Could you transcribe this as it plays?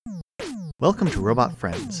Welcome to Robot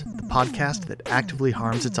Friends, the podcast that actively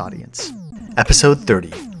harms its audience. Episode 30,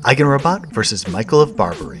 Eigenrobot versus Michael of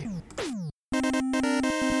Barbary.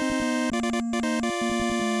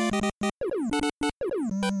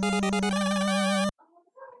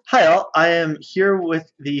 Hi all, I am here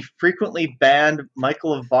with the frequently banned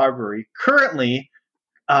Michael of Barbary, currently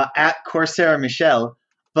at Corsair Michel,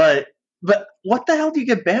 but what the hell do you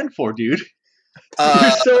get banned for, dude?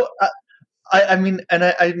 You're so... I mean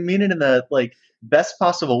it in the best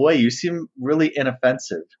possible way. You seem really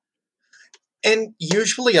inoffensive. And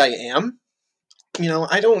usually I am.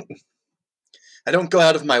 I don't go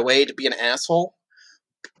out of my way to be an asshole.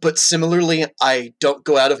 But similarly, I don't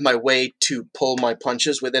go out of my way to pull my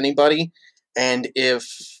punches with anybody. And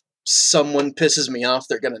if someone pisses me off,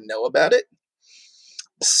 they're gonna know about it.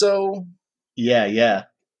 So yeah.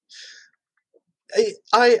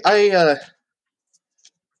 I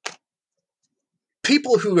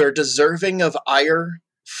people who are deserving of ire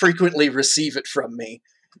frequently receive it from me.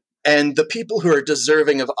 And the people who are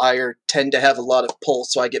deserving of ire tend to have a lot of pull,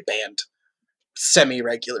 so I get banned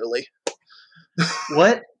semi-regularly.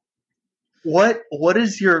 What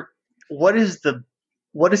is your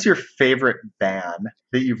favorite ban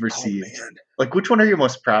that you've received? Oh, man. Like, which one are you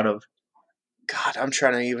most proud of? God, I'm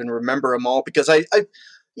trying to even remember them all because I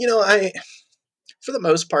for the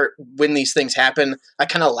most part, when these things happen, I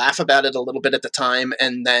kind of laugh about it a little bit at the time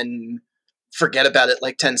and then forget about it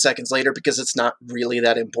like 10 seconds later because it's not really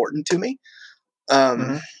that important to me.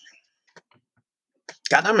 God,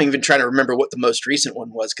 I'm even trying to remember what the most recent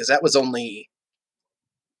one was because that was only...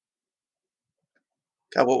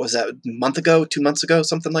 God, what was that? A month ago? 2 months ago?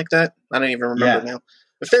 Something like that? I don't even remember now.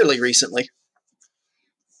 But fairly recently.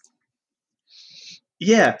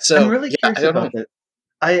 Yeah, so, I'm really curious about it.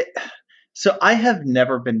 I have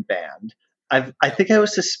never been banned. I think I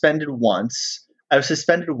was suspended once. I was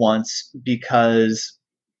suspended once because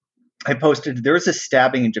I posted, there was a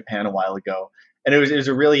stabbing in Japan a while ago, and it was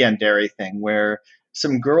a really yandere thing where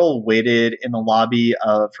some girl waited in the lobby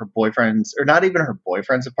of her boyfriend's, or not even her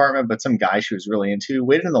boyfriend's apartment, but some guy she was really into,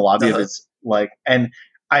 waited in the lobby of his, and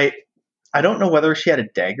I don't know whether she had a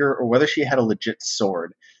dagger or whether she had a legit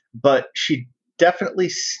sword, but she definitely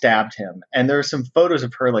stabbed him. And there are some photos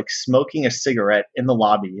of her smoking a cigarette in the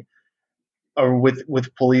lobby or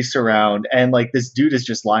with police around, and this dude is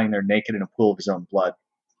just lying there naked in a pool of his own blood.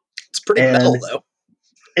 It's pretty metal though.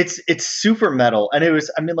 It's super metal, and it was,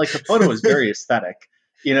 the photo was very aesthetic,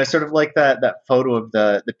 sort of like that photo of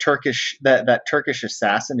the Turkish that Turkish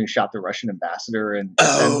assassin who shot the Russian ambassador in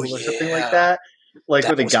Istanbul or something like that, where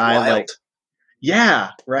the guy wild.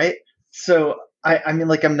 Yeah, right. So I'm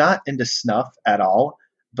not into snuff at all,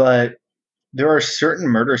 but there are certain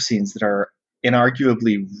murder scenes that are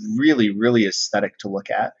inarguably really, really aesthetic to look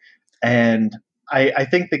at, and I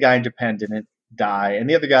think the guy in Japan didn't die, and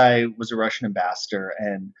the other guy was a Russian ambassador,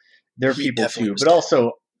 and they're people too, but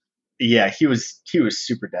also, yeah, he was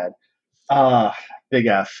super dead. Big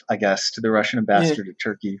F, I guess, to the Russian ambassador to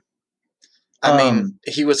Turkey. I mean,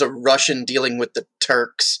 he was a Russian dealing with the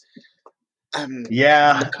Turks. I'm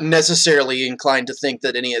not necessarily inclined to think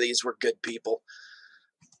that any of these were good people.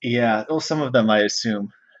 Yeah, well, some of them, I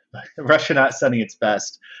assume. Russia not sending its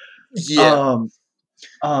best. Yeah.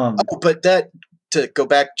 But that, to go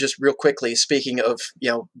back just real quickly, speaking of,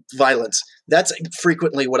 violence, that's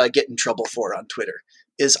frequently what I get in trouble for on Twitter,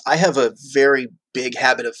 is I have a very big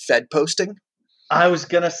habit of Fed posting. I was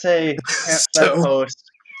going to say,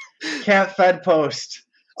 Can't Fed post.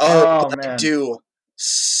 Oh man. I do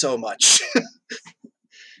so much.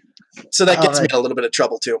 So that gets me in a little bit of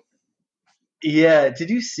trouble too. Yeah, did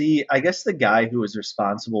you see, I guess the guy who was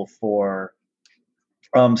responsible for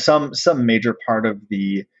some major part of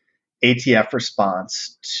the ATF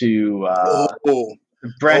response to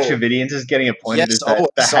Branch Davidians is getting appointed as the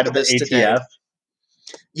head of the ATF. Today.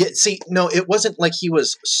 Yeah, see, no, it wasn't like he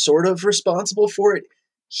was sort of responsible for it.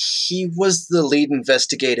 He was the lead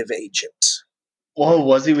investigative agent. Oh,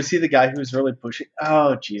 was he? Was he the guy who was really pushing?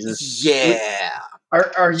 Oh, Jesus. Yeah.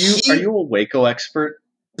 Are you a Waco expert?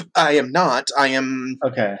 I am not. I am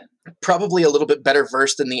probably a little bit better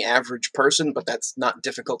versed than the average person, but that's not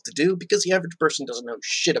difficult to do because the average person doesn't know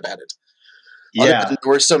shit about it. Yeah. There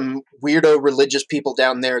were some weirdo religious people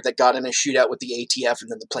down there that got in a shootout with the ATF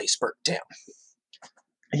and then the place burnt down.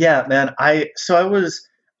 Yeah, man. I was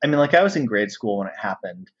in grade school when it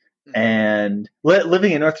happened, and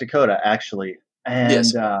living in North Dakota, actually. And,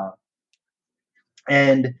 yes.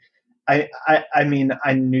 And I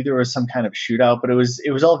knew there was some kind of shootout, but it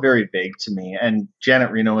was all very vague to me. And Janet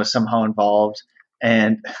Reno was somehow involved,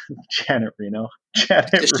 and Janet Reno. She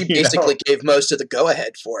basically gave most of the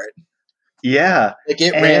go-ahead for it. Yeah. Like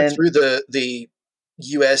it ran And through the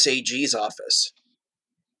USAG's office.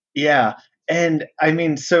 yeah. And I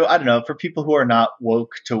mean, so I don't know, for people who are not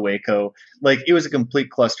woke to Waco, like it was a complete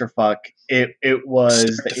clusterfuck. It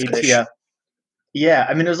was Start the to finish. ATF. Yeah,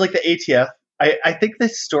 I mean, it was like the ATF. I think the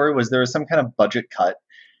story was there was some kind of budget cut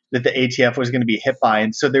that the ATF was going to be hit by,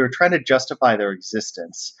 and so they were trying to justify their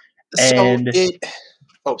existence. So And it.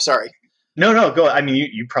 Oh, sorry. no, no, go. I mean,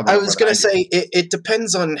 you probably I know more was than gonna I do. say it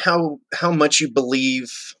depends on how much you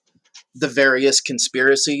believe the various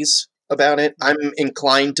conspiracies about it. I'm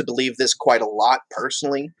inclined to believe this quite a lot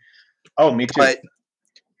personally, Oh, me too. but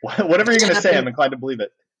Whatever you're this going to say, happened. I'm inclined to believe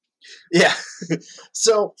it. Yeah.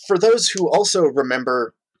 So for those who also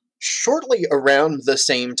remember, shortly around the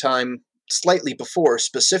same time, slightly before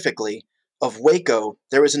specifically, of Waco,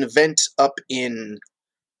 there was an event up in,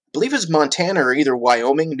 I believe it was Montana or either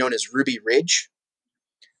Wyoming, known as Ruby Ridge,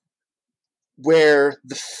 where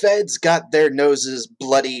the feds got their noses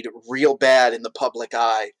bloodied real bad in the public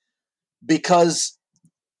eye because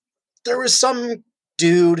there was some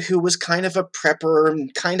dude who was kind of a prepper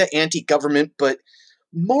and kind of anti-government, but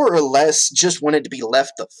more or less just wanted to be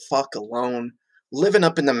left the fuck alone, living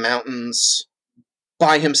up in the mountains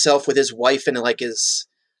by himself with his wife and like his,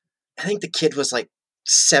 I think the kid was like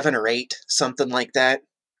 7 or 8, something like that,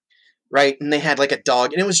 right? And they had like a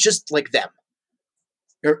dog, and it was just like them.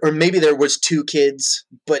 Or maybe there was 2 kids,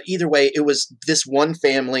 but either way, it was this one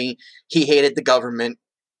family. He hated the government,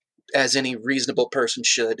 as any reasonable person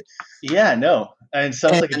should. Yeah, no, and it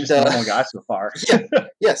sounds like a And just a normal guy so far. yeah,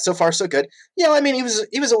 yeah, so far so good. Yeah, I mean, he was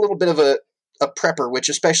a little bit of a prepper, which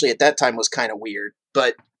especially at that time was kind of weird.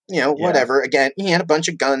 But Yeah, whatever. Again, he had a bunch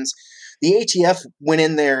of guns. The ATF went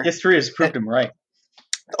in there. history has And, proved him right.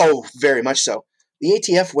 oh, very much so. The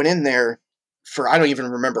ATF went in there for I don't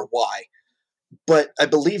even remember why, but I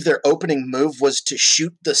believe their opening move was to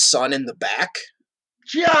shoot the son in the back.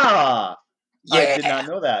 Yeah, I Yeah, did not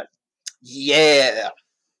know that. yeah.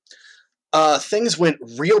 Things went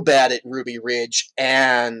real bad at Ruby Ridge,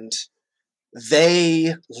 and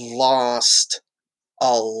they lost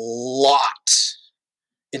a lot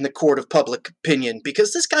in the court of public opinion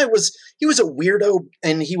because this guy was a weirdo,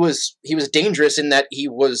 and he was dangerous in that he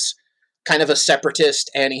was kind of a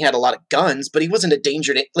separatist and he had a lot of guns, but he wasn't a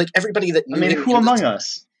danger to like everybody that I knew mean, him who in the among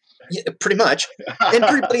us? yeah, pretty much, and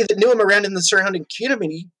everybody that knew him around in the surrounding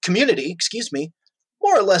community, excuse me,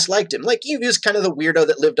 more or less liked him. Like he was kind of the weirdo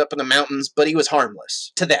that lived up in the mountains, but he was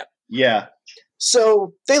harmless to them. Yeah,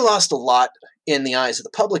 So they lost a lot in the eyes of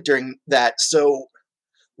the public during that. So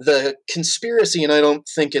the conspiracy, and I don't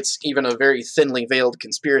think it's even a very thinly veiled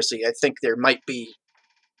conspiracy. I think there might be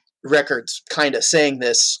records kind of saying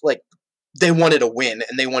this, like they wanted a win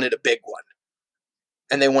and they wanted a big one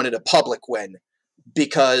and they wanted a public win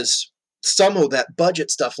because some of that budget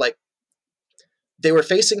stuff, like they were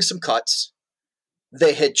facing some cuts.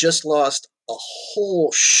 They had just lost a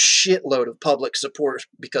whole shitload of public support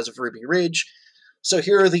because of Ruby Ridge. So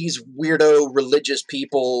here are these weirdo religious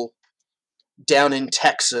people down in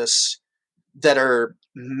Texas that are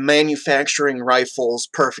manufacturing rifles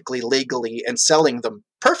perfectly legally and selling them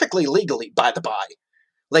perfectly legally, by the by.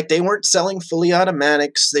 Like they weren't selling fully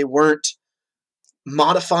automatics, they weren't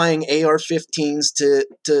modifying AR-15s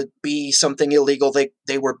to be something illegal.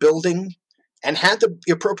 They were building and had the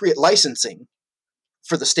appropriate licensing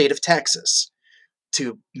for the state of Texas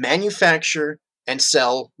to manufacture and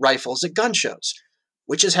sell rifles at gun shows,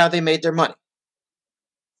 which is how they made their money.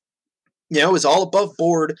 It was all above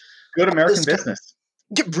board. good All this American stuff. business.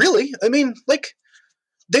 Yeah, really, I mean, like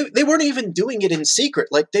they weren't even doing it in secret.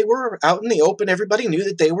 Like they were out in the open. Everybody knew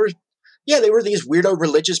that they were. Yeah, they were these weirdo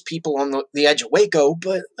religious people on the edge of Waco,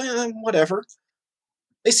 but whatever.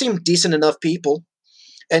 They seemed decent enough people,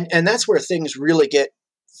 and that's where things really get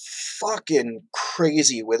fucking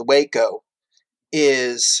crazy with Waco.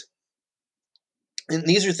 Is and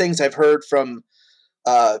these are things I've heard from.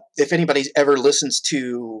 If anybody ever listens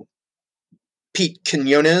to Pete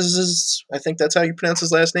Quinones, I think that's how you pronounce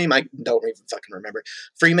his last name. I don't even fucking remember.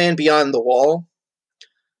 Freeman Beyond the Wall.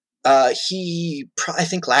 I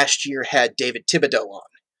think last year had David Thibodeau on.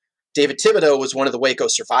 David Thibodeau was one of the Waco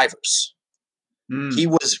survivors. He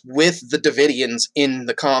Mm, was with the Davidians in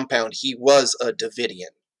the compound. He was a Davidian.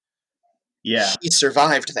 yeah, He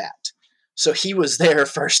survived that. So he was there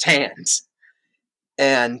firsthand.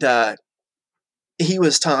 And he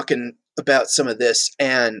was talking about some of this.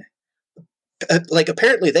 And like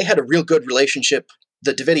apparently they had a real good relationship,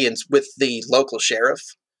 the Davidians, with the local sheriff.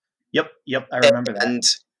 yep, yep. I remember that. And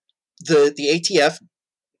the ATF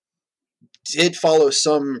did follow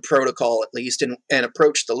some protocol at least and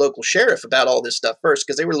approached the local sheriff about all this stuff first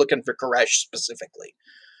because they were looking for Koresh specifically.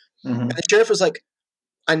 Hmm. And the sheriff was like,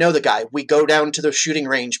 I know the guy. We go down to the shooting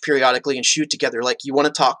range periodically and shoot together. Like, you want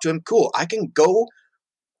to talk to him? Cool. I can go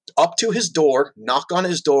up to his door, knock on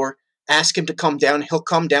his door, ask him to come down. He'll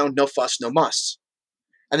come down, no fuss, no muss.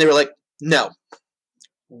 And they were like, no,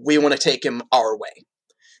 we want to take him our way.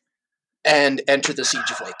 And enter the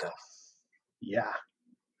siege of Waco. Yeah.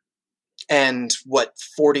 And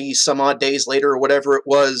 40 some odd days later, or whatever it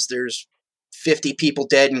was, there's 50 people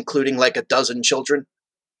dead, including like a dozen children.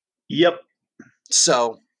 Yep.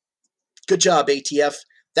 So, good job, ATF.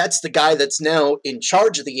 That's the guy that's now in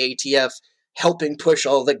charge of the ATF, helping push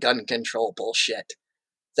all the gun control bullshit.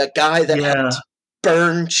 The guy that Yeah. helped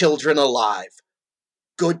burn children alive.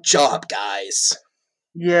 Good job, guys.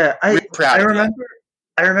 Yeah. Real I proud of you. remember.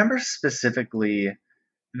 I remember specifically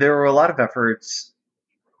there were a lot of efforts.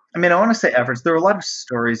 I mean, I want to say efforts. There were a lot of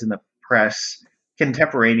stories in the press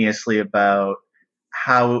contemporaneously about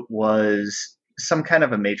how it was some kind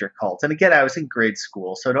of a major cult. And again, I was in grade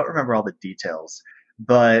school, so I don't remember all the details.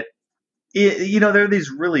 But there are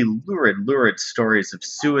these really lurid stories of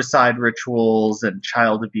suicide rituals and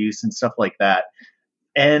child abuse and stuff like that.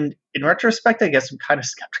 And in retrospect, I guess I'm kind of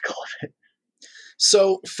skeptical of it.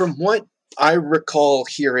 So, from what I recall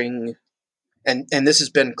hearing, and this has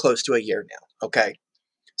been close to a year now, okay?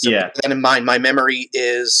 So, Yeah. keep that in mind, my memory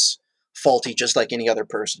is faulty just like any other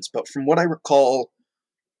person's. But from what I recall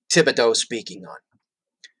Thibodeau speaking on,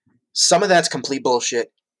 some of that's complete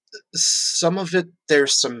bullshit. Some of it,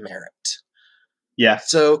 there's some merit. Yeah.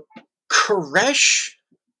 So, Koresh,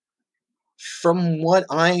 from what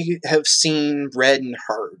I have seen, read, and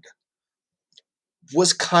heard,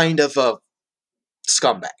 was kind of a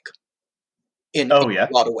scumbag in Oh, a yeah.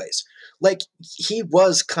 lot of ways. Like, he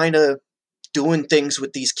was kind of doing things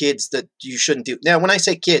with these kids that you shouldn't do. Now, when I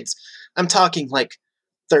say kids, I'm talking like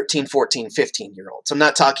 13, 14, 15-year-olds. I'm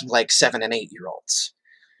not talking like 7 and 8-year-olds.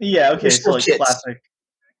 Yeah. They're Okay. So still like kids.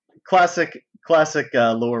 classic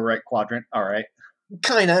lower right quadrant. All right.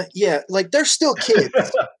 Kinda, yeah. Like, they're still kids.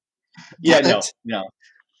 Yeah. But, No.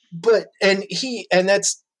 and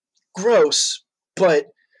that's gross. But,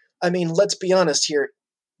 I mean, let's be honest here.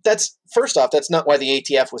 First off, that's not why the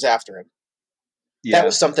ATF was after him. That Yeah.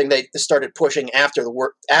 was something they started pushing after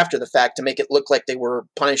the fact to make it look like they were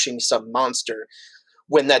punishing some monster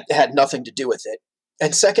when that had nothing to do with it.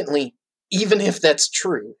 And secondly, even if that's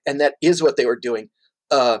true and that is what they were doing,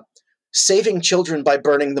 saving children by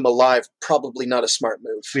burning them alive, probably not a smart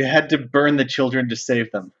move. We had to burn the children to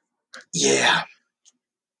save them. Yeah.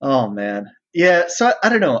 Oh man. Yeah. So I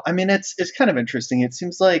don't know. I mean, it's kind of interesting. It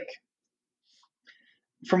seems like,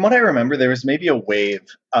 from what I remember, there was maybe a wave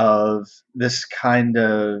of this kind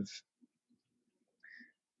of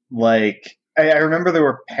like I remember there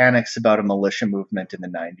were panics about a militia movement in the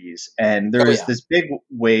 90s, and there Oh was yeah. this big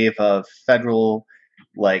wave of federal,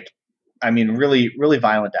 like, I mean, really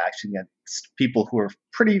violent action against people who were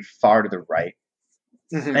pretty far to the right.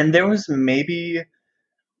 Mm-hmm. And there was maybe,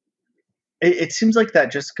 it seems like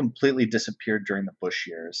that just completely disappeared during the Bush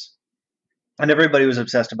years. And everybody was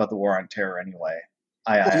obsessed about the war on terror anyway.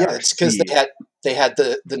 Oh yeah, it's because IIRC. they had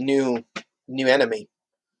the new enemy.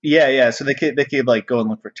 Yeah. So they could like go and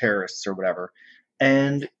look for terrorists or whatever.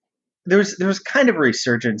 And there was kind of a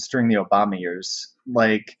resurgence during the Obama years.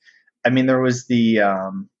 Like, I mean, there was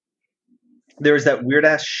that weird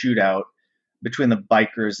ass shootout between the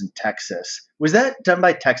bikers in Texas. Was that done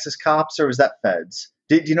by Texas cops or was that feds?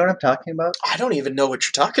 Do you know what I'm talking about? I don't even know what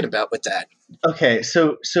you're talking about with that. Okay,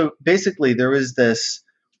 so basically there was this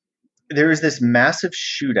massive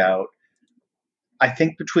shootout, I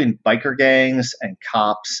think, between biker gangs and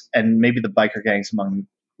cops, and maybe the biker gangs among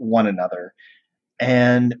one another.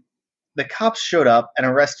 And the cops showed up and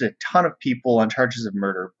arrested a ton of people on charges of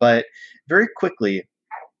murder, but very quickly,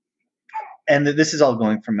 and this is all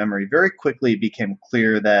going from memory, very quickly it became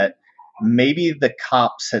clear that maybe the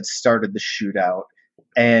cops had started the shootout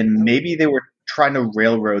and maybe they were trying to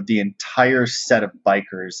railroad the entire set of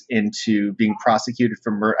bikers into being prosecuted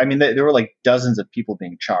for murder. I mean, there were like dozens of people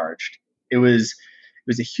being charged. It was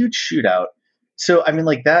a huge shootout. So I mean,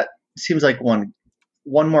 like, that seems like one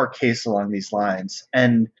more case along these lines.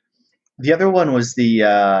 And the other one was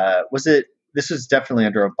this was definitely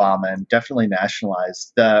under Obama and definitely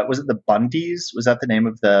nationalized. Was it the Bundys? Was that the name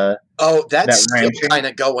of Oh, that that's still ranching? kind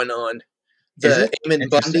of going on. Is The it? Eamon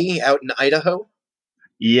Interesting. Bundy out in Idaho.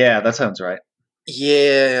 Yeah, that sounds right.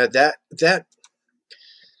 Yeah, that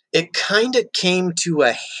it kind of came to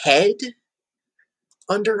a head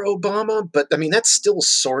under Obama, but I mean that's still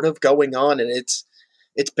sort of going on, and it's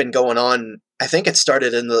been going on. I think it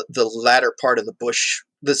started in the latter part of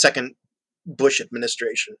the second Bush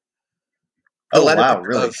administration. The Oh latter wow, part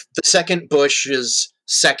really? of the second Bush's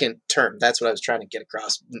second term. That's what I was trying to get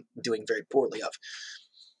across, doing very poorly of.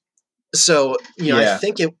 So, Yeah.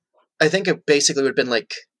 I think it basically would have been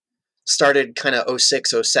like started kind of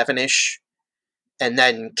 06, 07 ish, and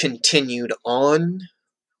then continued on,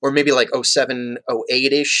 or maybe like 07,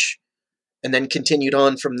 08 ish, and then continued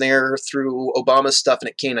on from there through Obama stuff, and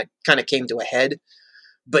it kind of came to a head.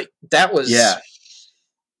 But Yeah.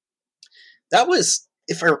 that was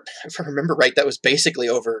if I remember right, that was basically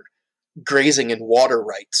over grazing and water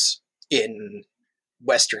rights in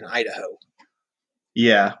western Idaho.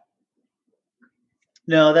 Yeah.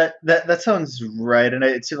 No, that sounds right, and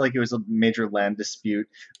it seemed like it was a major land dispute.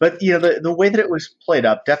 But the way that it was played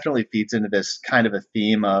up definitely feeds into this kind of a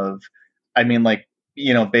theme of, I mean, like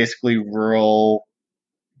basically rural,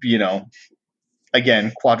 you know,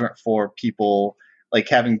 again, quadrant 4 people like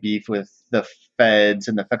having beef with the feds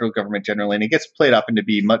and the federal government generally, and it gets played up into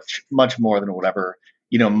be much more than whatever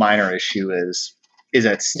minor issue is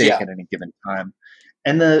at stake Yeah, at any given time.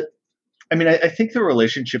 And I think the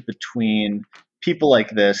relationship between people like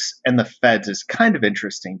this and the feds is kind of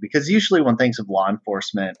interesting because usually one thinks of law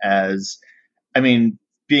enforcement as, I mean,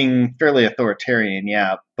 being fairly authoritarian,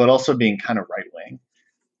 yeah, but also being kind of right wing.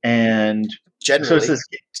 And so it's generally. this,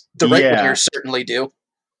 The right yeah, wingers certainly do.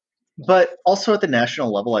 but also at the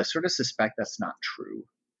national level, I sort of suspect that's not true.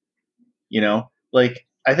 Like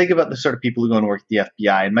I think about the sort of people who go and work at the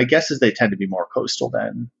FBI, and my guess is they tend to be more coastal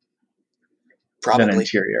than Probably.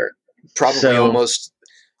 interior. Probably So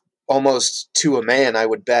almost to a man, I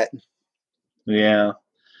would bet. yeah,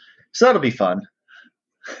 so that'll be fun.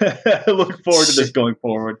 I look forward to this Shit. going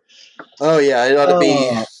forward. Oh yeah, it ought to be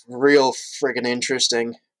Oh, real friggin'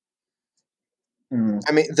 interesting. mm,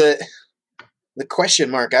 I mean, the question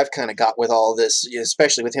mark I've kind of got with all this,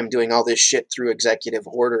 especially with him doing all this shit through executive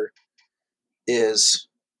order, is,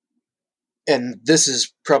 and this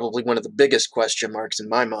is probably one of the biggest question marks in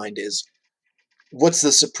my mind, is what's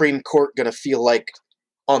the Supreme Court going to feel like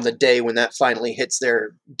on the day when that finally hits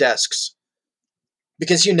their desks?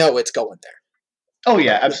 Because it's going oh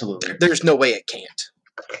yeah, there. absolutely. There's no way it can't.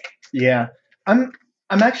 Yeah, I'm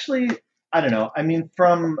actually, I don't know. I mean,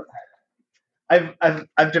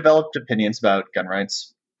 I've developed opinions about gun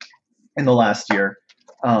rights in the last year,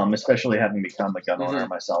 especially having become a gun owner Hmm.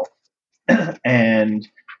 myself. And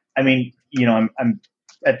I mean, I'm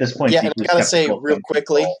at this point Yeah, and deeply I gotta say skeptical of real gun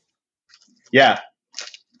quickly, control. Yeah.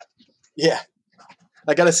 yeah,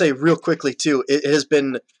 I gotta say real quickly too, it has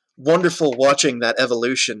been wonderful watching that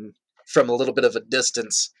evolution from a little bit of a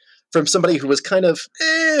distance, from somebody who was kind of,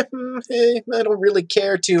 I don't really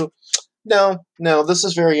care, to, no, this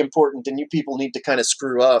is very important, and you people need to kind of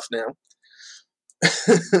screw off now.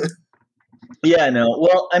 Yeah, no.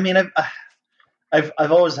 Well, I mean, I've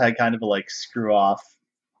always had kind of a like screw off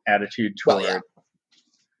attitude Well, yeah, toward,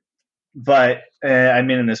 but I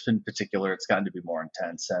mean, in this in particular, it's gotten to be more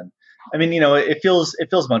intense. And I mean, it feels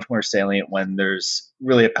much more salient when there's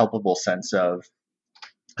really a palpable sense of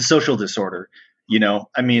social disorder. I yeah.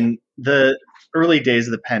 mean, the early days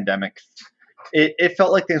of the pandemic, it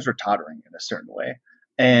felt like things were tottering in a certain way.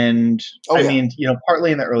 And Oh I yeah. mean,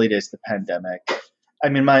 partly in the early days of the pandemic, I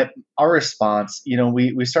mean, our response,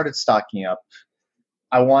 we started stocking up.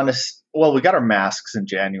 Well, we got our masks in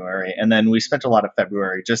January, and then we spent a lot of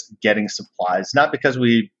February just getting supplies. Not because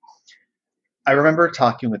I remember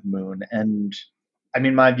talking with Moon, and I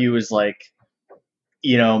mean, my view is like,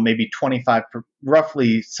 maybe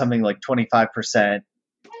roughly something like 25%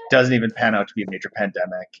 doesn't even pan out to be a major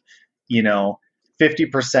pandemic.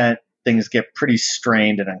 50% things get pretty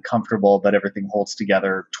strained and uncomfortable, but everything holds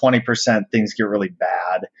together. 20% things get really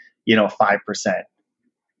bad. 5%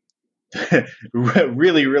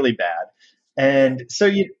 really, really bad. Yeah. And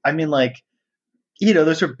so I mean, like,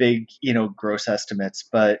 those are big, gross estimates,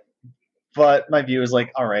 but my view is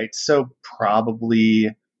like, all right, so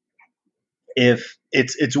probably if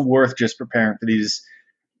it's worth just preparing for these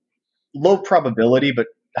low probability, but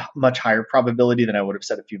much higher probability than I would have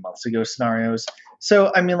said a few months ago scenarios.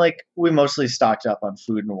 So, I mean, like, we mostly stocked up on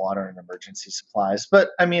food and water and emergency supplies, but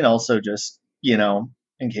I mean, also just,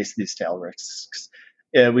 in case of these tail risks,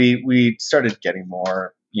 we started getting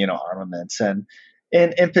more, armaments and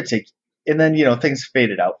in particular, and then, things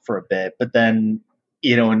faded out for a bit, but then,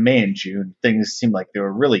 in May and June, things seemed like they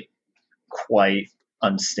were really quite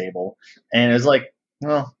unstable. And it was like,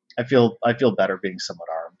 well, I feel better being somewhat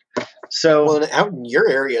armed. Well, So and out in your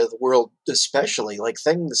area of the world, especially, like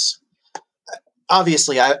things.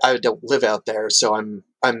 Obviously, I don't live out there, so I'm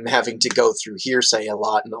having to go through hearsay a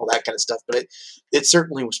lot and all that kind of stuff. But it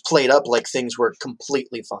certainly was played up like things were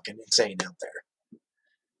completely fucking insane out there.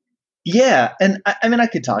 yeah, and I mean I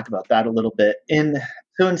could talk about that a little bit. In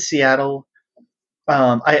Seattle,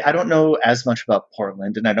 I don't know as much about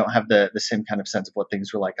Portland, and I don't have the same kind of sense of what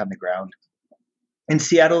things were like on the ground. In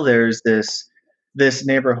Seattle, there's this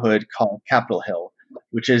neighborhood called Capitol Hill,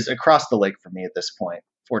 which is across the lake from me at this point,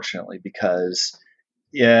 fortunately, because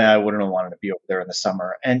yeah, I wouldn't have wanted to be over there in the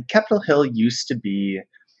summer. And Capitol Hill used to be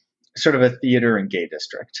sort of a theater and gay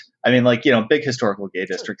district. I mean, like, big historical gay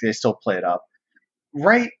district. They still play it up.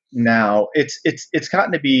 Right now, it's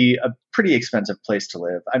gotten to be a pretty expensive place to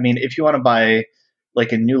live. I mean, if you want to buy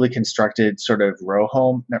like a newly constructed sort of row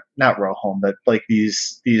home, not row home, but like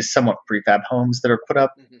these somewhat prefab homes that are put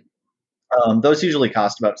up, Mhm. those usually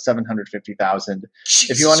cost about 750,000.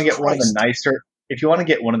 If you want Jesus to get one of the Christ. nicer, if you want to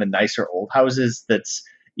get one of the nicer old houses that's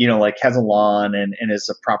like has a lawn and is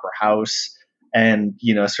a proper house and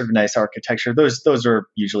sort of nice architecture, those are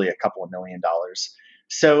usually a couple of $1 million.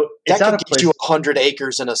 So it's That not could a get you place. 100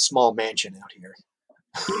 acres and a small mansion out here.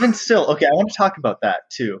 Even still, okay, I want to talk about that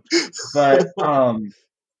too, but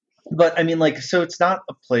I mean, like, so it's not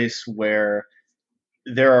a place where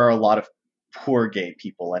there are a lot of poor gay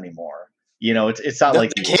people anymore. It's not No,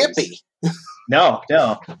 like they the can't 80s. be. No,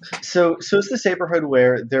 no. So it's this neighborhood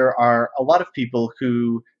where there are a lot of people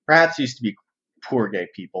who perhaps used to be poor gay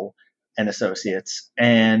people and associates,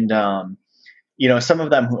 and some of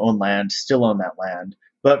them who own land still own that land.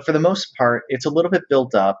 But for the most part, it's a little bit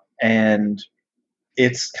built up, and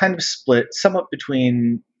it's kind of split somewhat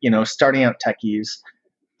between starting out techies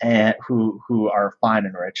and who are fine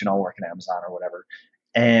and rich and all work in Amazon or whatever,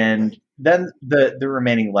 and Right. then the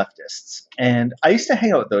remaining leftists. And I used to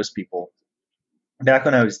hang out with those people back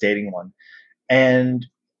when I was dating one. And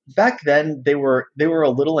back then they were a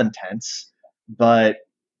little intense, but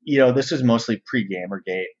this was mostly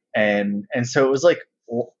pre-Gamergate, and so it was like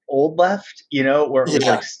old left, where it was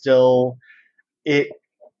Yeah. like still it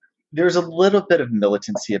there's a little bit of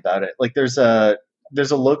militancy about it. Like there's a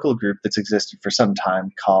local group that's existed for some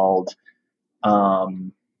time called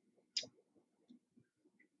um,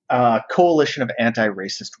 Coalition of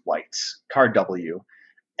Anti-Racist Whites, CAR-W.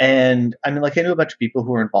 And I mean, like, I knew a bunch of people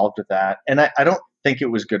who were involved with that, and I don't think it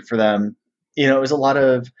was good for them. It was a lot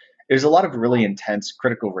of really intense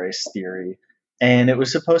critical race theory, and it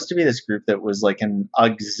was supposed to be this group that was like an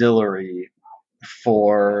auxiliary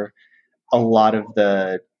for a lot of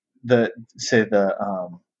the say the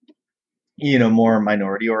more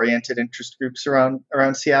minority oriented interest groups around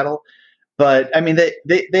Seattle. But I mean,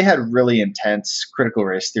 they had really intense critical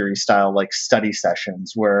race theory style like study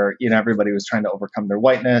sessions where everybody was trying to overcome their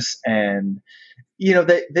whiteness, and so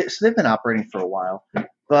they've been operating for a while.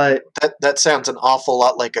 But That sounds an awful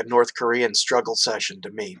lot like a North Korean struggle session to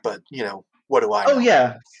me, but what do I oh know?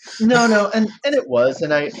 yeah, no, and it was,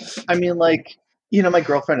 and I mean, like, my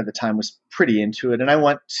girlfriend at the time was pretty into it, and I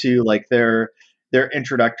went to like their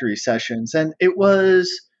introductory sessions, and it was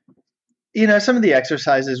some of the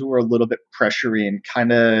exercises were a little bit pressury and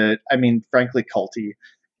kind of, I mean, frankly, culty,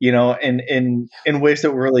 in ways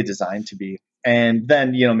that were really designed to be. And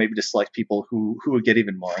then maybe to select people who would get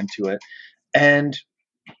even more into it. And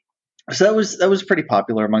so that was pretty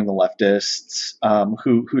popular among the leftists,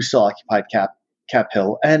 who still occupied Cap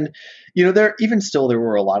Hill. And there even still there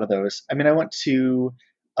were a lot of those. I mean, I went to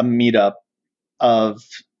a meetup of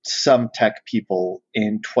some tech people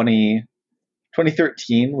in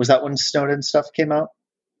 2013. Was that when Snowden stuff came out?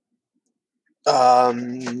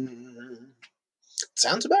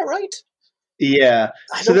 Sounds about right. Yeah.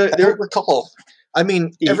 I So don't. they're, I don't they're recall. I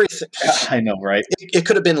mean, everything. I know, right? It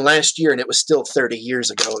could have been last year, and it was still 30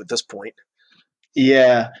 years ago at this point.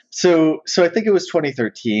 Yeah. So I think it was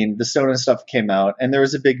 2013. The Snowden stuff came out, and there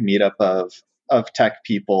was a big meetup of tech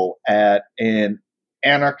people at an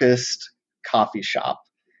anarchist coffee shop.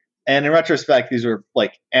 And in retrospect, these were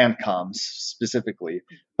like ANCOMs specifically.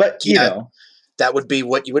 But Yeah, that would be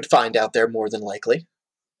what you would find out there more than likely.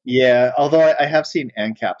 yeah. Although I have seen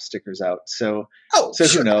ANCAP stickers out, so Oh, who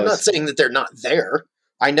sure. I'm not knows? saying that they're not there.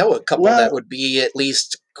 I know a couple that Well, would be at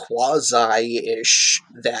least quasi-ish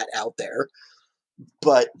that out there,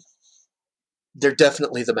 but they're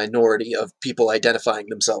definitely the minority of people identifying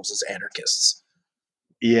themselves as anarchists.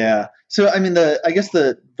 yeah. So I mean, I guess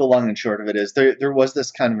the long and short of it is there was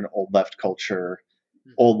this kind of an old left culture,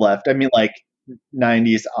 old left. I mean, like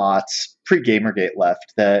 90s aughts, pre Gamergate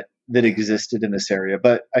left that Yeah. existed in this area.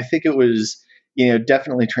 But I think it was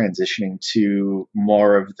definitely transitioning to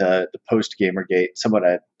more of the post Gamergate, somewhat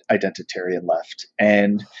identitarian left,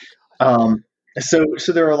 and so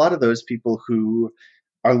there are a lot of those people who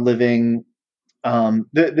are living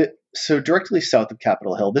so directly south of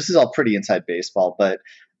Capitol Hill. This is all pretty inside baseball, but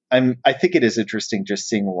I think it is interesting just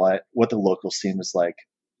seeing what the local scene was like.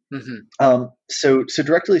 Hmm. So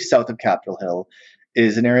directly south of Capitol Hill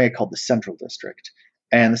is an area called the Central District.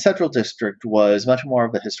 And the Central District was much more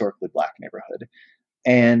of a historically black neighborhood.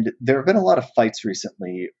 And there have been a lot of fights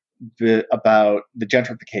recently about the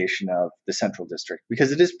gentrification of the Central District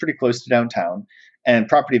because it is pretty close to downtown and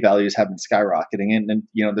property values have been skyrocketing. And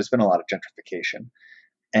there's been a lot of gentrification.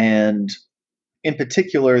 And in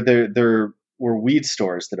particular, there were weed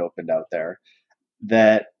stores that opened out there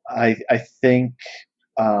that I think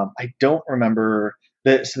I don't remember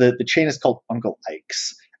so the chain is called Uncle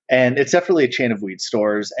Ike's, and it's definitely a chain of weed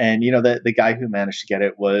stores. And the guy who managed to get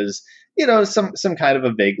it was some kind of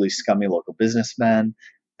a vaguely scummy local businessman,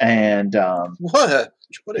 and what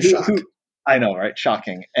a shock. who I know, right?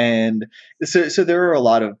 Shocking. And so there are a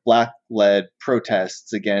lot of black led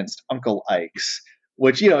protests against Uncle Ike's,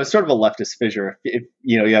 which is sort of a leftist fissure. If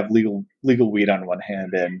you have legal weed on one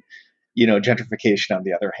hand and gentrification on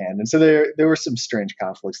the other hand, and so there were some strange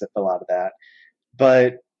conflicts that fell out of that.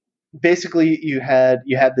 But basically, you had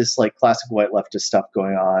this like classic white leftist stuff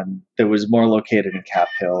going on that was more located in Cap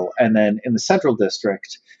Hill, and then in the Central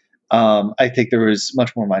District, I think there was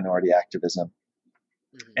much more minority activism.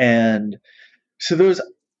 Mhm. And so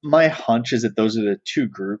my hunch is that those are the two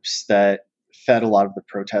groups that fed a lot of the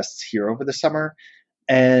protests here over the summer.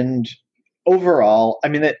 And overall, I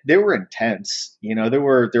mean, they were intense. There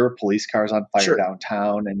were police cars on fire Sure.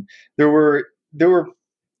 downtown, and there were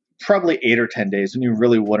probably 8 or 10 days when you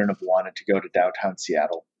really wouldn't have wanted to go to downtown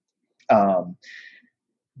Seattle. Um,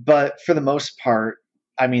 but for the most part,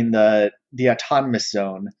 I mean, the autonomous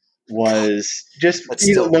zone was just That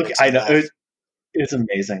still look. makes I me know laugh. it's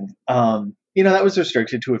amazing. That was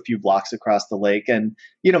restricted to a few blocks across the lake, and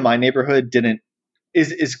my neighborhood didn't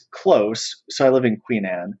is close. So I live in Queen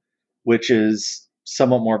Anne, which is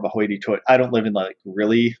somewhat more of a hoity-toity. I don't live in like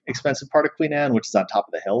really expensive part of Queen Anne, which is on top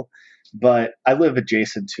of the hill, but I live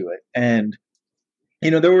adjacent to it. And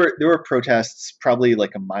there were protests probably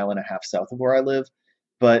like a mile and a half south of where I live,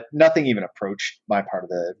 but nothing even approached my part of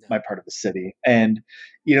the No. my part of the city. And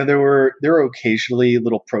there were occasionally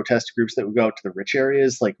little protest groups that would go out to the rich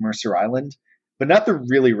areas like Mercer Island, but not the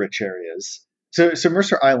really rich areas. So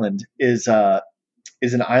Mercer Island is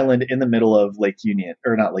an island in the middle of Lake Union,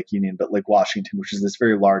 or not Lake Union, but Lake Washington, which is this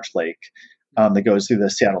very large lake that goes through the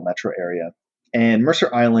Seattle metro area. And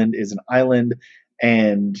Mercer Island is an island,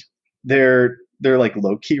 and they're like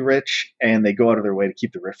low key rich, and they go out of their way to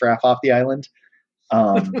keep the riffraff off the island.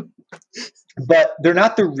 Um, but they're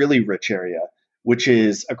not the really rich area, which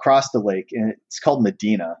is across the lake, and it's called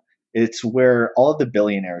Medina. It's where all of the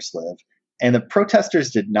billionaires live. And the protesters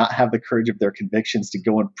did not have the courage of their convictions to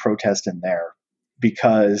go and protest in there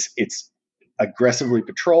because it's aggressively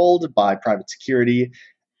patrolled by private security.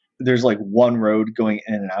 There's like one road going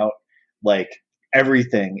in and out. Like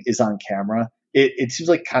everything is on camera. It seems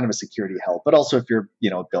like kind of a security help, but also if you're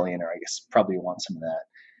a billionaire, I guess probably you want some of that.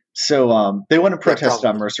 So they went and Yeah, protested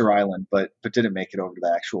on probably. Mercer Island, but didn't make it over to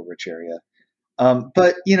the actual rich area.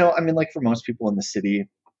 But I mean, like for most people in the city,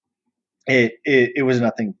 it was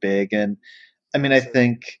nothing big. And I mean, I Sure.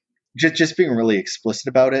 think just being really explicit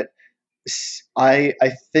about it, I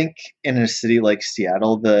think in a city like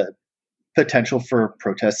Seattle, the potential for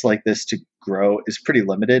protests like this to grow is pretty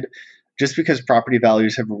limited, just because property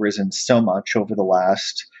values have risen so much over the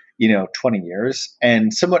last 20 years,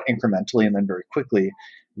 and somewhat incrementally and then very quickly,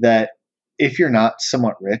 that if you're not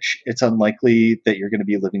somewhat rich, it's unlikely that you're going to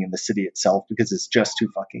be living in the city itself because it's just too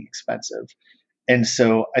fucking expensive. And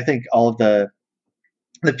so I think all of the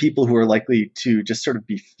people who are likely to just sort of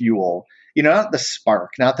be fuel, not the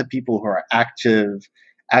spark, not the people who are active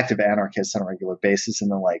anarchists on a regular basis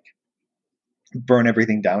and then like burn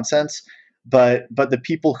everything down sense, but the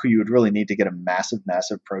people who you would really need to get a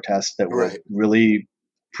massive protest that would Right. really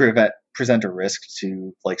present a risk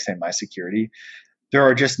to, like, say, my security. There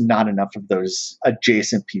are just not enough of those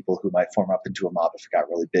adjacent people who might form up into a mob if it got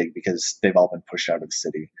really big because they've all been pushed out of the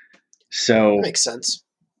city. That So makes sense.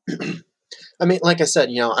 I mean, like I said,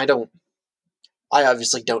 I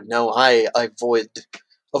obviously don't know. I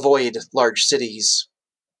avoid large cities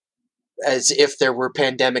as if there were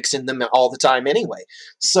pandemics in them all the time anyway.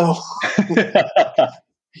 So,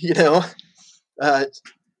 you know, uh,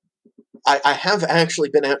 I have actually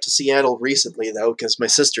been out to Seattle recently, though, because my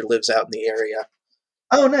sister lives out in the area.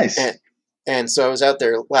 oh, nice. And, and so I was out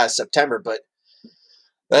there last September, but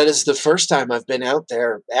that is the first time I've been out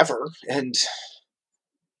there ever. And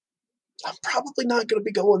I'm probably not going to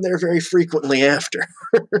be going there very frequently after.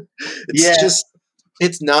 It's Yeah. just,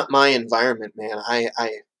 it's not my environment, man.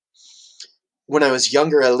 When I was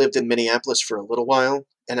younger, I lived in Minneapolis for a little while,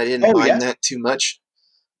 and I didn't Oh, yeah. mind that too much.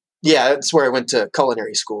 Yeah, that's where I went to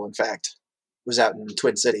culinary school. In fact, was out in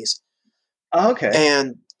Twin Cities, Oh, okay.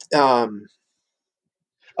 and um,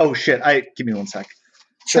 Oh shit! Give me one sec.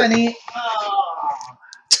 Sure. Penny. Oh,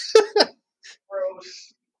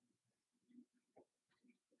 gross.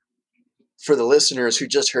 For the listeners who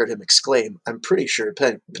just heard him exclaim, I'm pretty sure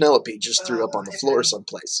Penelope just threw up on the Hey, floor Penny.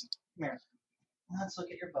 someplace. Come here. Let's look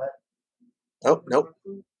at your butt. Oh, nope.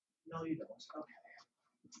 No, you don't. Okay.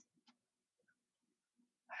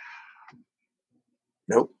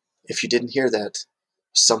 Nope. If you didn't hear that,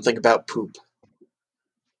 something about poop.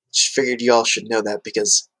 Just figured y'all should know that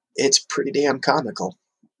because it's pretty damn comical.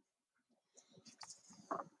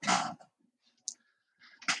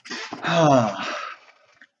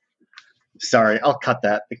 Sorry, I'll cut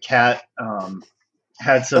that. The cat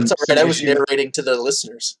had That's all right. some I was issue. narrating to the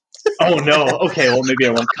listeners. Oh no. Okay, well maybe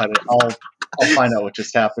I won't cut it. I'll find out what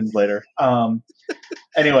just happened later.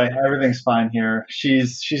 Anyway, everything's fine here.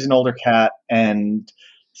 She's an older cat, and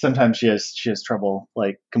sometimes she has trouble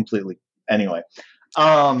like completely. Anyway,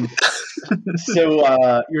 um,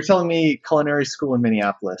 so you're telling me culinary school in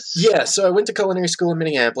Minneapolis? Yeah, so I went to culinary school in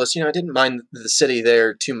Minneapolis. I didn't mind the city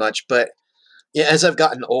there too much, but yeah, as I've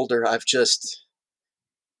gotten older, I've just,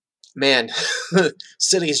 man,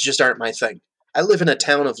 cities just aren't my thing. I live in a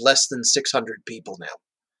town of less than 600 people now,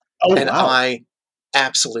 Oh and wow. I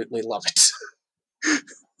absolutely love it.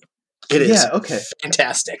 It is Yeah. Okay.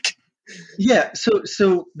 fantastic. Yeah.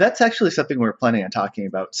 So that's actually something we're planning on talking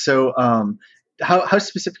about. So how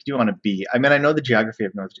specific do you want to be? I mean, I know the geography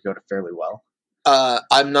of North Dakota fairly well.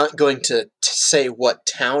 I'm not going to say what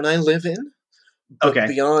town I live in, but Okay.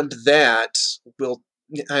 beyond that,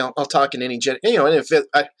 I'll talk in any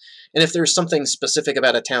and if there's something specific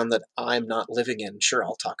about a town that I'm not living in, sure,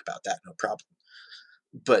 I'll talk about that, no problem.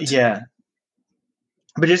 But Yeah.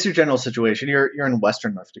 But just your general situation. You're in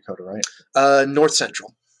Western North Dakota, right? North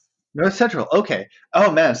Central. North Central. Okay.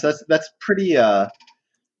 Oh man, so that's pretty. That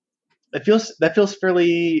feels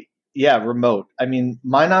fairly remote. I mean,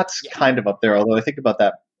 Minot's Yeah, kind of up there, although I think about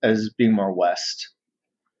that as being more west.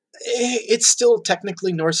 it's still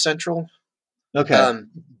technically North Central, Okay.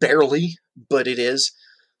 barely, but it is.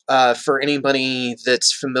 For anybody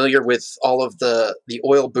that's familiar with all of the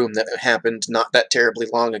oil boom that happened not that terribly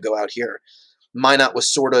long ago out here, Minot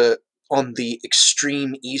was sort of on the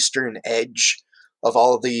extreme eastern edge of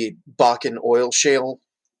all of the Bakken oil shale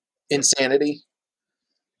insanity.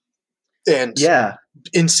 And Yeah.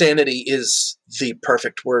 insanity is the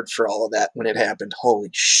perfect word for all of that when it happened. Holy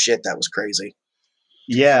shit, that was crazy.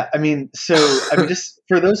 Yeah. I mean, just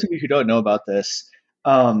for those of you who don't know about this,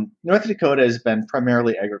 North Dakota has been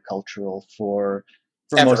primarily agricultural for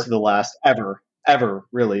most of Ever. the last ever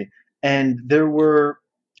really. And there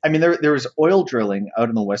was oil drilling out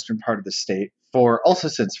in the western part of the state for also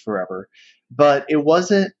since forever, but it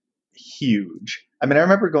wasn't huge. I mean, I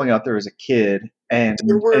remember going out there as a kid There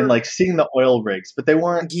and were, like seeing the oil rigs, but they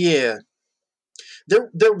weren't. yeah, there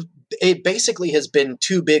it basically has been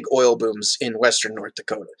two big oil booms in western North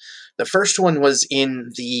Dakota. The first one was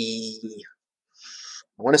in the,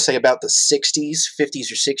 I want to say about the 60s,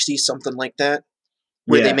 50s or 60s, something like that,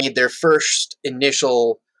 where they Yeah, made their first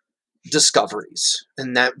initial discoveries.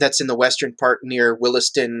 And that's in the western part near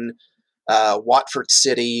Williston, Watford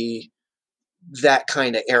City, that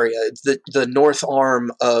kind of area. The north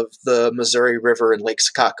arm of the Missouri River and Lake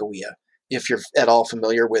Sakakawea, if you're at all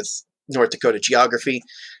familiar with North Dakota geography.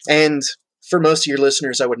 And for most of your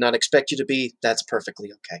listeners, I would not expect you to be. That's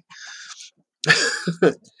perfectly okay.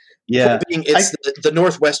 yeah. Point being, I it's the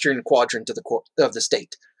northwestern quadrant of the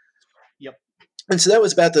state. Yep. And so that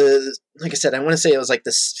was about the, like I said, I want to say it was like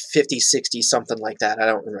the 50s, 60s, something like that. I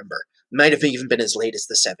don't remember. Might have even been as late as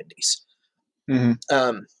the 70s. Hmm.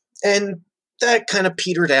 And that kind of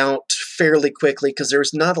petered out fairly quickly because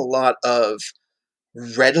there's not a lot of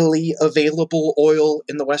readily available oil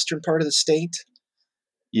in the western part of the state.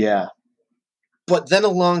 Yeah, But then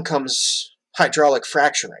along comes hydraulic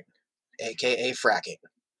fracturing, aka fracking.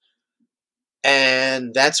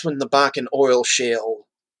 And that's when the Bakken oil shale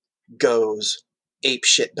goes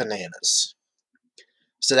apeshit bananas.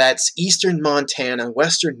 So that's eastern Montana,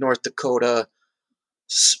 western North Dakota,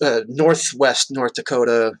 northwest North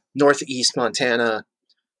Dakota, northeast Montana.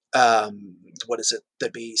 What is it?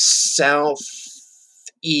 That'd be southeast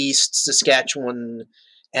Saskatchewan,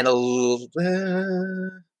 and a little.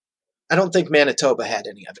 I don't think Manitoba had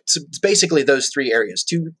any of it. So it's basically those three areas: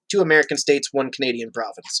 two American states, one Canadian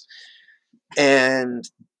province. And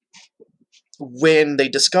when they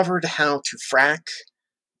discovered how to frack,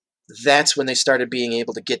 that's when they started being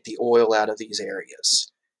able to get the oil out of these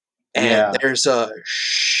areas. And yeah. there's a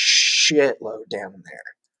shitload down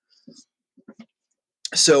there.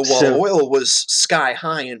 So while So oil was sky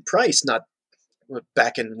high in price, not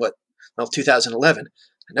back in 2011,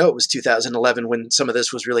 I know it was 2011 when some of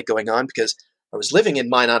this was really going on because I was living in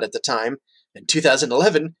Minot at the time, and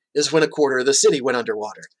 2011 is when a quarter of the city went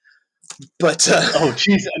underwater. But Oh,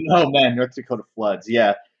 geez. Oh, man. North Dakota floods.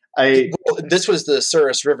 Yeah. I, well, this was the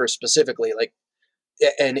Souris River specifically, like,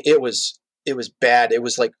 and it was bad. It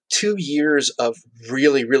was like 2 years of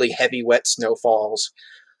really really heavy wet snowfalls.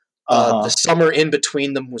 The uh-huh. summer in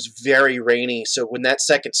between them was very rainy, so when that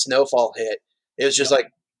second snowfall hit, it was just Yep.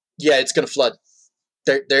 like, yeah, it's going to flood.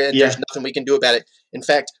 There's Yeah. nothing we can do about it. In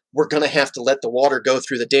fact, we're going to have to let the water go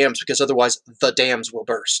through the dams because otherwise the dams will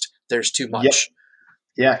burst. There's too Yep. much.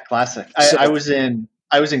 Yeah. Classic. So I was in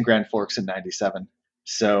Grand Forks in 97.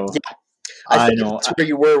 So yeah, I I think know. that's where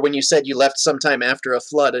you were when you said you left sometime after a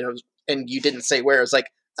flood, and you didn't say where. I was like,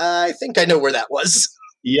 I think I know where that was.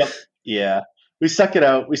 Yep. Yeah. We stuck it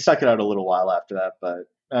out. We stuck it out a little while after that, but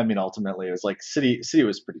I mean, ultimately, it was like city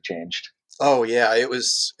was pretty changed. Oh yeah, it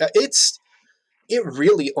was. It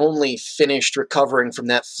really only finished recovering from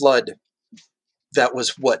that flood. That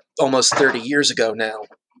was what, almost 30 years ago now.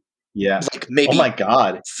 Yeah. Like Oh my maybe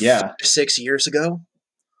God. Yeah. 5, 6 years ago.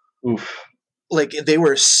 Oof. Like they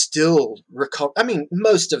were still recover. I mean,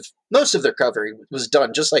 most of the recovery was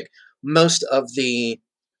done. Just like most of the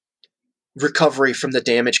recovery from the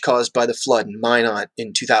damage caused by the flood in Minot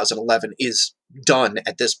in 2011 is done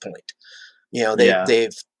at this point. You know, Yeah.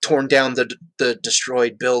 they've torn down the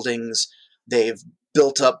destroyed buildings. They've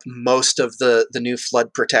built up most of the new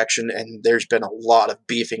flood protection, and there's been a lot of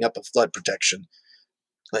beefing up of flood protection,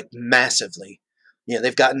 like massively. You know,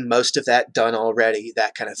 they've gotten most of that done already,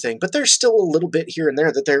 that kind of thing. But there's still a little bit here and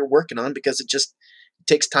there that they're working on because it just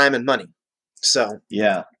takes time and money. So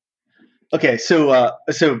Yeah. Okay. So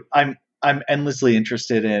I'm endlessly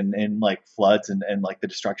interested in like floods and like the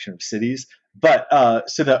destruction of cities. But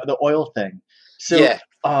so the oil thing. So yeah,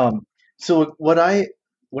 um so what I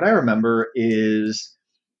remember is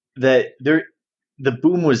that the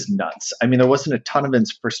boom was nuts. I mean, there wasn't a ton of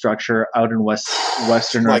infrastructure out in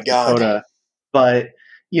western my North God, Dakota, but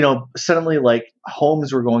suddenly like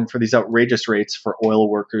homes were going for these outrageous rates for oil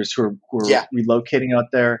workers who were yeah, relocating out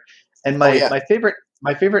there. And oh my yeah,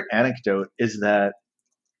 my favorite anecdote is that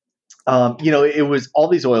it was all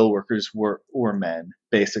these oil workers were men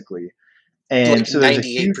basically, and like so there's a 98%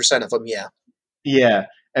 huge of them, yeah. yeah.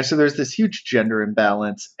 And so there's this huge gender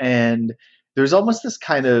imbalance, and there's almost this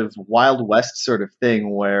kind of Wild West sort of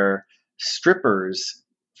thing where strippers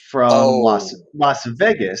from Oh, Las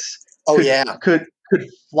Vegas oh could yeah, could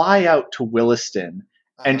fly out to Williston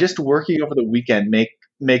and uh-huh. just working over the weekend make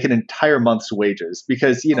an entire month's wages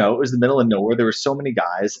because Oh, it was the middle of nowhere. There were so many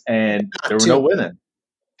guys and there not were no too. women.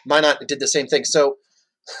 Minot did the same thing. So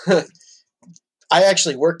I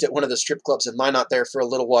actually worked at one of the strip clubs in Minot there for a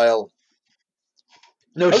little while.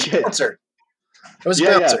 No I was a shit. bouncer. I was a Yeah,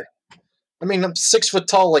 yeah, bouncer. I mean, I'm 6 foot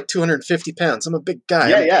tall, like 250 pounds. I'm a big guy.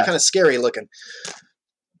 yeah, I'm yeah. kind of scary looking.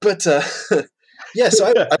 But yeah, so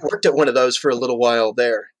I worked at one of those for a little while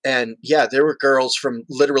there. And yeah, there were girls from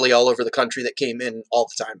literally all over the country that came in all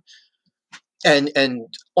the time. And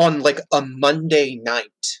on like a Monday night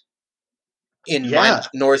in Yeah. Minot,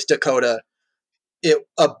 North Dakota,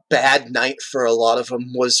 a bad night for a lot of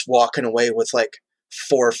them was walking away with like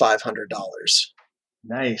 $400 or $500.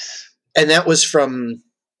 Nice. And that was from,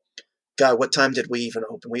 God, what time did we even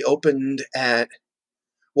open? We opened at,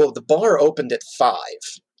 well, the bar opened at 5.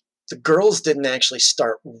 The girls didn't actually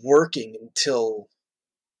start working until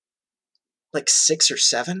like 6 or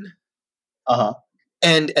 7. Uh-huh.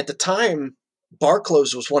 And at the time, bar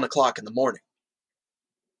close was 1 o'clock in the morning.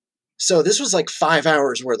 So this was like 5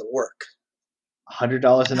 hours worth of work.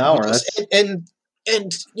 $100 an At hour. most. That's And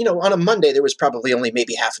on a Monday there was probably only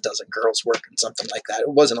maybe half a dozen girls working, something like that. It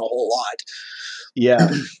wasn't a whole yeah.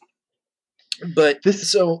 lot. But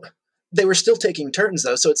This so they were still taking turns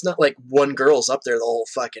though, so it's not like one girl's up there the whole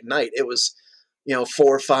fucking night. It was,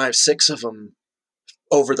 4, 5, 6 of them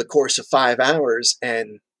over the course of 5 hours,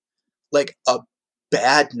 and like a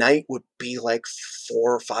bad night would be like $400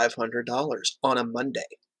 or $500 on a Monday.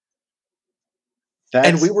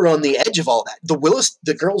 And we that's were on the edge of all that.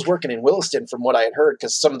 The girls working in Williston, from what I had heard,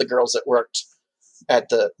 because some of the girls that worked at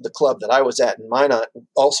the club that I was at in Minot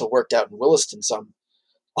also worked out in Williston.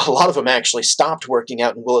 A lot of them actually stopped working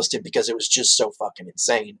out in Williston because it was just so fucking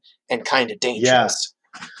insane and kind of yeah. dangerous.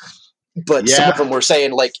 But some of Yeah. them were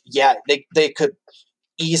saying like, yeah, they could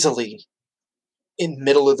easily in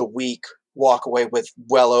middle of the week walk away with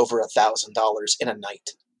well over $1,000 in a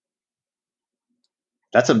night.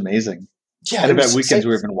 That's amazing. Yeah, And I it bet was insane. weekends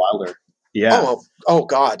were even wilder. Yeah. Oh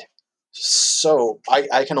God. So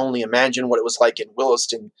I can only imagine what it was like in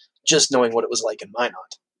Williston, just knowing what it was like in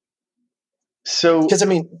Minot. So Because I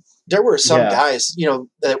mean, there were some Yeah. guys,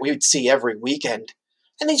 that we would see every weekend,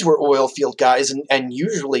 and these were oil field guys, and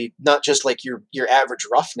usually not just like your average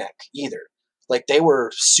roughneck either. Like they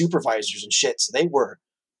were supervisors and shit, so they were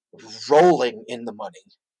rolling in the money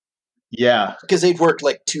Yeah. because they'd work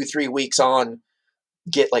like 2-3 weeks on,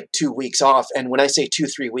 get like 2 weeks off. And when I say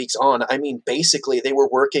 2-3 weeks on, I mean basically they were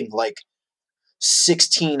working like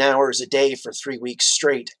 16 hours a day for 3 weeks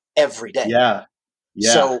straight every day. Yeah.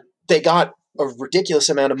 Yeah. So they got a ridiculous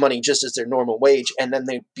amount of money just as their normal wage, and then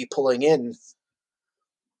they'd be pulling in,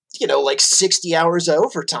 like 60 hours of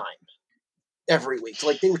overtime every week.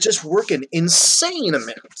 Like they were just working insane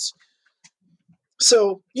amounts.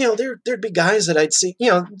 So, there'd be guys that I'd see,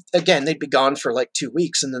 again, they'd be gone for like 2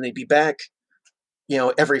 weeks and then they'd be back,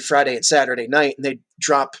 every Friday and Saturday night, and they'd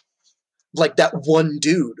drop, like that one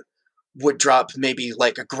dude would drop maybe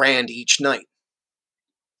like $1,000 each night.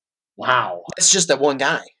 Wow. That's just that one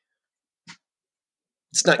guy.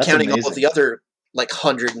 It's not That's counting all of amazing. the other like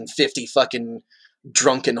 150 fucking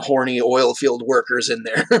drunken, horny oil field workers in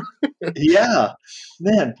there. Yeah,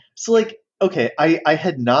 man. So like, okay, I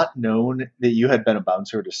had not known that you had been a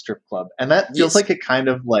bouncer at a strip club, and that feels Yes. like a kind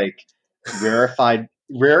of like rarefied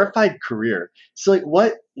career. So like,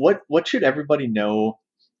 what should everybody know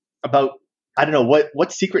about? I don't know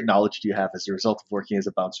what secret knowledge do you have as a result of working as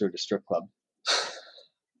a bouncer at a strip club?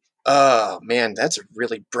 Oh man, that's a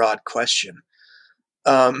really broad question.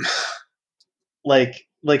 Um, Like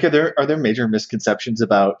are there major misconceptions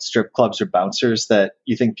about strip clubs or bouncers that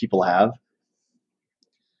you think people have?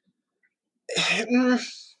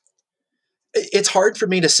 it's hard for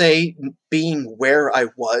me to say, being where I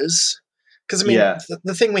was, because I mean, Yeah,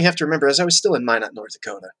 the thing we have to remember is I was still in Minot, North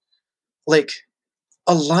Dakota. Like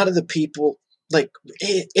a lot of the people, like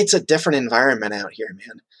it's a different environment out here,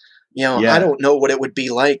 man. I yeah, don't know what it would be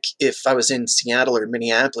like if I was in Seattle or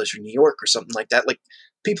Minneapolis or New York or something like that. Like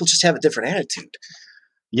people just have a different attitude,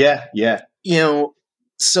 yeah, yeah, you know.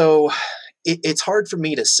 So it's hard for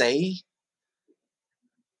me to say,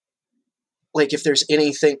 like, if there's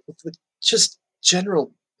anything, just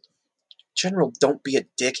general. Don't be a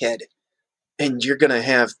dickhead, and you're gonna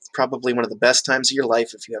have probably one of the best times of your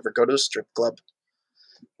life if you ever go to a strip club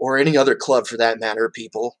or any other club for that matter.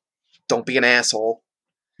 People, don't be an asshole,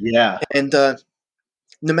 yeah, and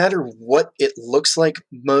no matter what it looks like,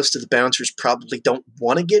 most of the bouncers probably don't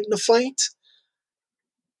want to get in a fight,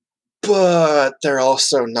 but they're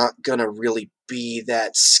also not gonna really be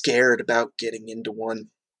that scared about getting into one.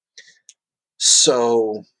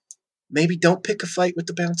 So maybe don't pick a fight with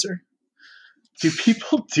the bouncer. do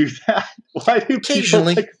people do that? Why do people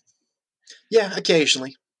Occasionally, pick? yeah,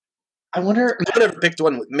 occasionally. I wonder. No one ever picked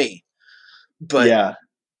one with me, but Yeah,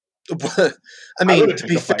 I I mean, wouldn't to pick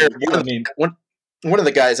be a fight fair, with you. I mean, one of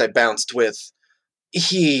the guys I bounced with,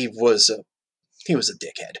 he was a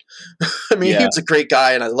dickhead. I mean, he yeah, was a great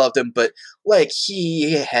guy and I loved him, but like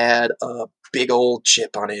he had a big old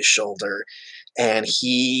chip on his shoulder, and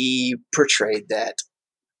he portrayed that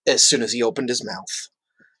as soon as he opened his mouth.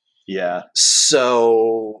 yeah,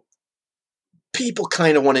 So people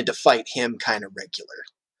kind of wanted to fight him kind of regular,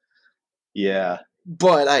 yeah.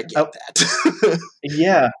 but I get Oh, that.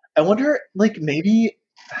 yeah. I wonder, like, maybe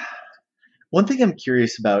one thing I'm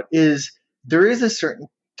curious about is there is a certain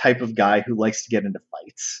type of guy who likes to get into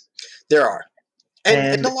fights. There are.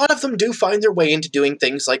 And a And, lot of them do find their way into doing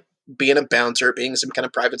things like being a bouncer, being some kind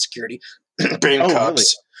of private security, being oh, really?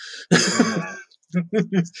 cops. Uh,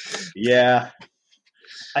 yeah.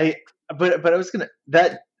 I, but I was gonna,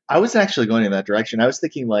 that, I was actually going in that direction. I was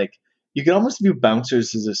thinking, like, you can almost view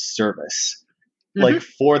bouncers as a service, like, Hmm.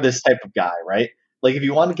 for this type of guy, right? Like, if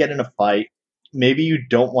you want to get in a fight, maybe you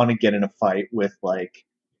don't want to get in a fight with, like,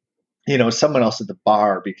 someone else at the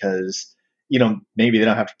bar because, maybe they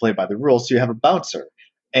don't have to play by the rules. So you have a bouncer.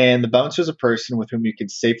 And the bouncer is a person with whom you can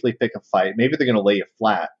safely pick a fight. Maybe they're going to lay you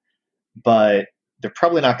flat, but they're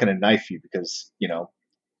probably not going to knife you because,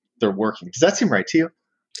 they're working. Does that seem right to you?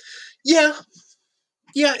 Yeah,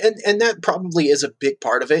 yeah, and that probably is a big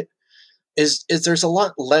part of it. Is there's a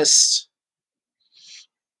lot less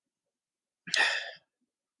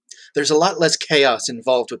chaos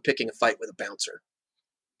involved with picking a fight with a bouncer.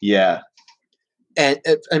 Yeah. And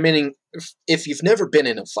I mean, if you've never been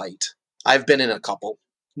in a fight, I've been in a couple,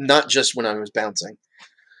 not just when I was bouncing.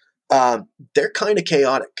 They're kind of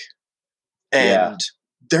chaotic, Yeah. and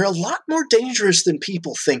they're a lot more dangerous than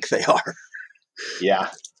people think they are. Yeah.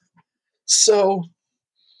 So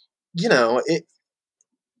it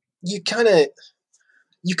you kind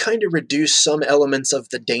of reduce some elements of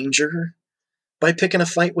the danger by picking a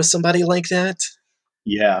fight with somebody like that.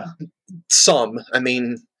 Yeah. I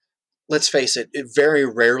mean, let's face it, very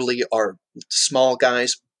rarely are small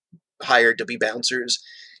guys hired to be bouncers.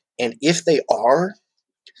 And if they are,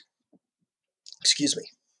 excuse me,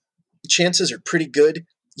 chances are pretty good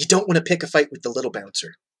you don't want to pick a fight with the little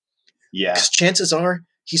bouncer. Yeah. Because chances are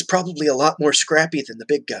he's probably a lot more scrappy than the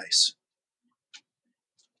big guys.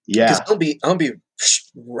 Because Yeah. I'll be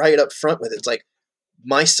right up front with it. It's like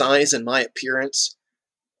my size and my appearance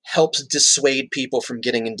helps dissuade people from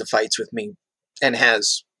getting into fights with me, and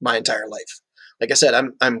has my entire life. Like I said,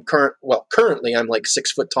 currently I'm like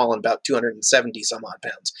 6 foot tall and about 270 some odd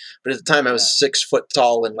pounds. But at the time I Yeah. was 6 foot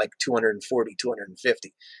tall and like 240,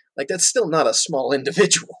 250. Like that's still not a small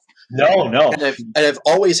individual. No, no. And I've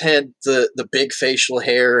always had the big facial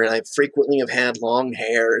hair, and I frequently have had long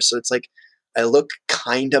hair. So it's like I look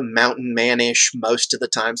kind of mountain manish most of the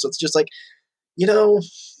time. So it's just like, you know,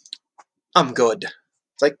 I'm good.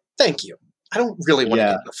 It's like, thank you. I don't really want to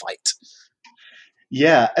Yeah. get in a fight.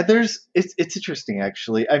 Yeah, and it's interesting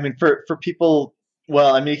actually. I mean, for people,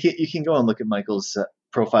 well, I mean, you can go and look at Michael's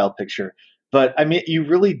profile picture, but I mean, you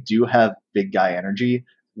really do have big guy energy.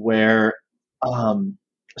 Where, um,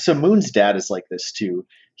 so Moon's dad is like this too.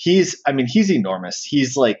 I mean, he's enormous.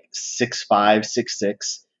 He's like 6'5",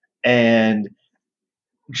 6'6", and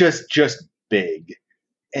just big.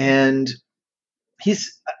 And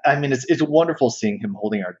I mean, it's wonderful seeing him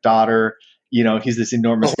holding our daughter. He's this Oh,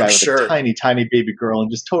 enormous I'm guy with a sure. tiny baby girl and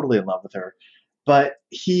just totally in love with her. But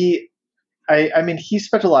I mean, he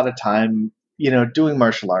spent a lot of time, doing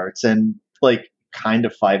martial arts and like kind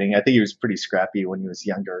of fighting. I think he was pretty scrappy when he was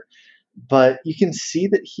younger, but you can see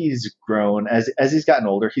that he's grown as he's gotten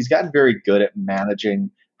older. He's gotten very good at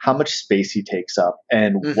managing how much space he takes up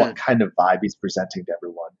and Mm-hmm. what kind of vibe he's presenting to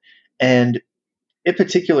everyone. And in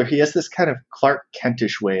particular, he has this kind of Clark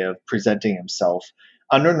Kentish way of presenting himself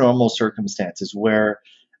under normal circumstances where,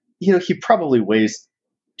 he probably weighs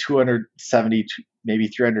 270 to maybe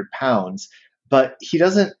 300 pounds, but he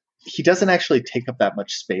doesn't actually take up that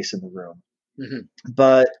much space in the room. Mm-hmm.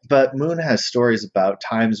 But Moon has stories about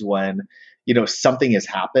times when, something has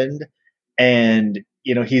happened and,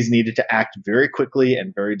 he's needed to act very quickly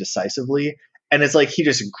and very decisively. And it's like he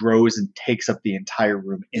just grows and takes up the entire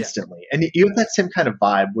room Yeah. instantly. And you have that same kind of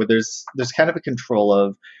vibe where there's kind of a control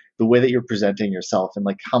of the way that you're presenting yourself and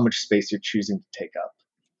like how much space you're choosing to take up.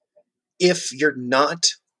 If you're not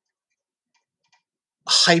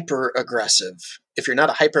hyper aggressive, if you're not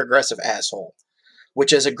a hyper aggressive asshole,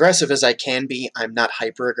 which as aggressive as I can be, I'm not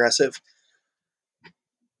hyper aggressive.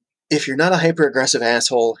 If you're not a hyper aggressive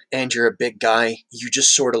asshole and you're a big guy, you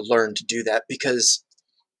just sort of learn to do that because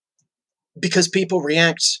people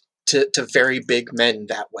react to very big men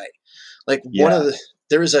that way. Like Yeah.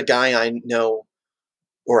 there was a guy I know,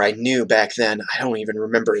 or I knew back then. I don't even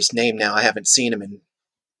remember his name now. I haven't seen him in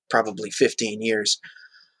probably 15 years.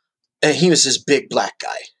 And he was this big black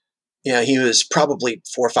guy. He was probably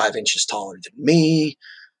 4 or 5 inches taller than me,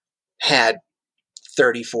 had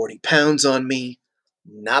 30, 40 pounds on me.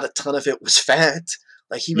 Not a ton of it was fat.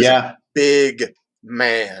 Like he was a Yeah. big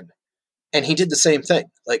man. And he did the same thing.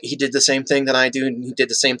 Like he did the same thing that I do, and he did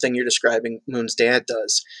the same thing you're describing Moon's dad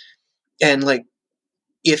does. And like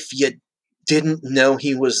if you didn't know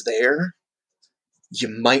he was there, you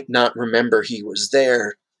might not remember he was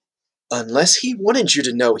there unless he wanted you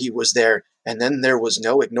to know he was there, and then there was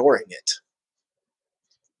no ignoring it.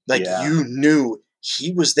 Like Yeah. you knew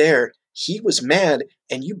he was there, he was mad,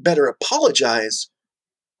 and you better apologize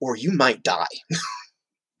or you might die.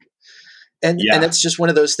 And Yeah. that's just one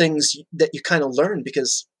of those things that you kind of learn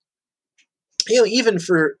because even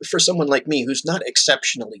for someone like me who's not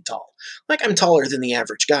exceptionally tall, like I'm taller than the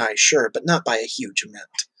average guy, sure, but not by a huge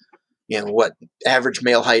amount. What average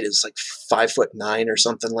male height is like 5'9" or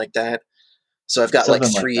something like that. So I've got like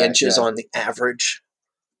Something like 3 inches that. on the average.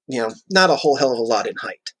 Not a whole hell of a lot in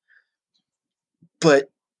height. But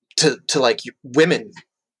to like women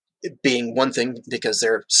being one thing because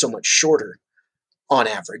they're so much shorter on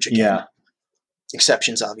average again. Yeah.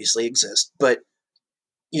 Exceptions obviously exist, but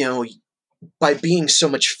by being so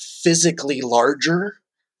much physically larger,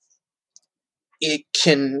 it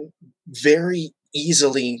can very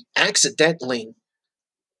easily accidentally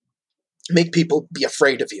make people be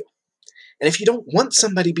afraid of you. And if you don't want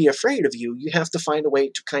somebody to be afraid of you, you have to find a way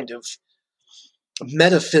to kind of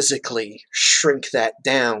metaphysically shrink that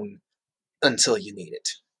down until you need it.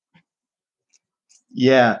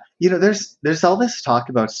 Yeah. There's all this talk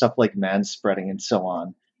about stuff like manspreading and so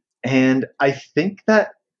on. And I think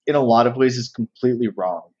that in a lot of ways is completely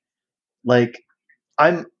wrong. Like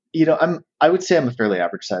I would say I'm a fairly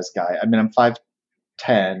average sized guy. I mean, I'm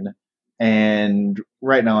 5'10", and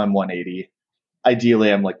right now I'm 180.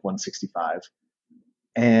 Ideally I'm like 165.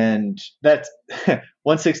 And that's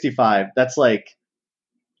 165, that's like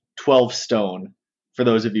 12 stone for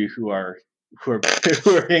those of you who are who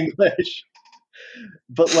are English.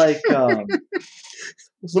 But like A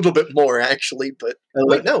little bit more, actually, but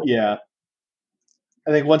wait, no. yeah,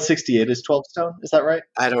 I think 168 is 12 stone. Is that right?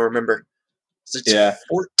 I don't remember. It's Yeah.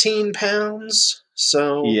 14 pounds,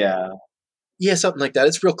 so Yeah. yeah, something like that.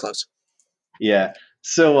 It's real close. Yeah.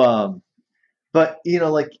 So but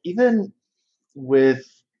like even with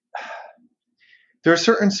there are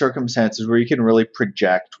certain circumstances where you can really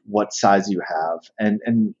project what size you have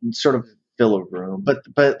and sort of fill a room.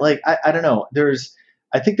 But like I don't know.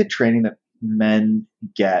 I think the training that men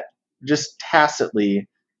get just tacitly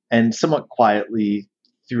and somewhat quietly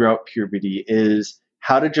throughout puberty is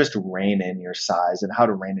how to just rein in your size and how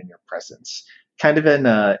to rein in your presence. Kind of in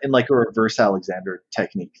like a reverse Alexander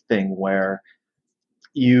technique thing where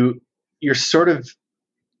you're sort of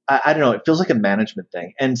I don't know. It feels like a management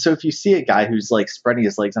thing. And so if you see a guy who's like spreading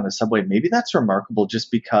his legs on a subway, maybe that's remarkable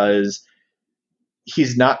just because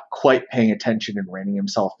he's not quite paying attention and reining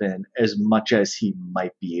himself in as much as he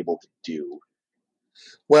might be able to do.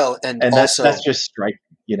 Well, and And that's also, just striking.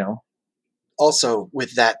 also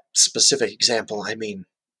with that specific example, I mean,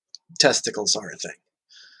 testicles are a thing.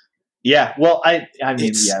 Yeah. Well, I mean,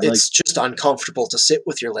 It's yeah, like it's just uncomfortable to sit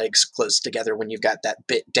with your legs close together when you've got that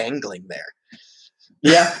bit dangling there.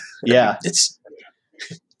 yeah, yeah. It's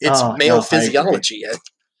Oh male no, I agree. physiology,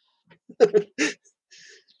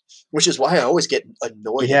 which is why I always get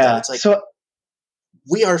annoyed at that. Yeah. It's like So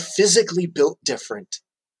we are physically built different.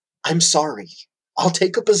 I'm sorry. I'll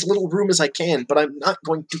take up as little room as I can, but I'm not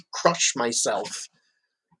going to crush myself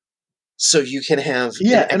so you can have an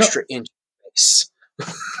yeah, and extra inch of space.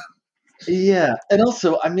 yeah, and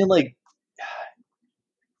also, I mean, like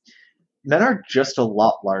men are just a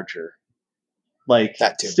lot larger, like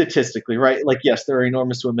That too. statistically, right? Like, yes, there are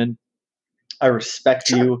enormous women. I respect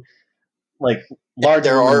Sure. you. Like And large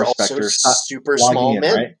there women are respect also her. Stop super logging small in,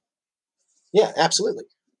 right? men. Yeah, absolutely.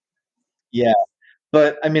 Yeah.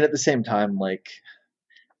 But I mean, at the same time, like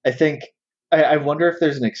I think I wonder if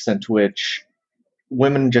there's an extent to which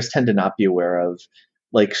women just tend to not be aware of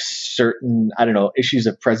like certain, I don't know, issues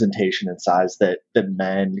of presentation and size that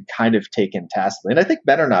men kind of take in tacitly. And I think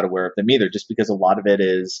men are not aware of them either, just because a lot of it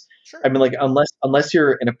is I Sure. mean, like unless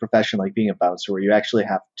you're in a profession like being a bouncer where you actually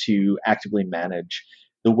have to actively manage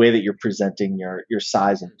the way that you're presenting your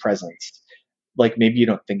size and presence, like maybe you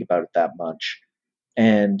don't think about it that much.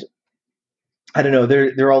 And I don't know.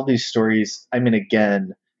 There are all these stories. I mean,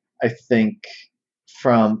 again, I think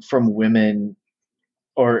from women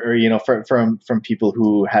or from people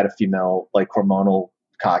who had a female like hormonal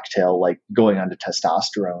cocktail, like going on to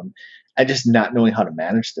testosterone, and just not knowing how to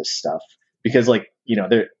manage this stuff because like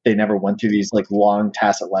they never went through these like long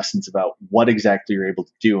tacit lessons about what exactly you're able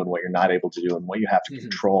to do and what you're not able to do and what you have to Hmm.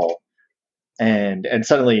 control. And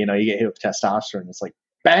suddenly you get hit with testosterone. It's like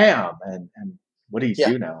bam, and what do you Yeah.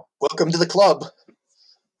 do now? Welcome to the club.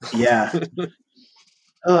 Yeah.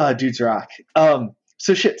 Oh, dudes rock.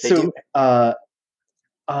 So shit. They do.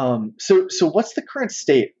 So what's the current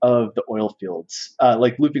state of the oil fields?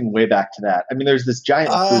 Like looping way back to that. I mean, there's this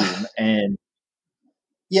giant Uh, boom, and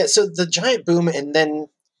yeah, so the giant boom, and then,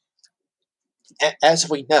 as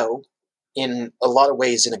we know, in a lot of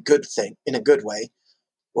ways, in a good thing, in a good way,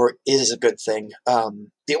 or is a good thing,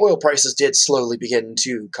 the oil prices did slowly begin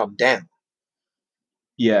to come down.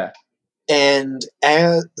 yeah, And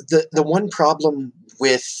the one problem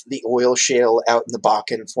with the oil shale out in the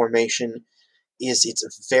Bakken Formation is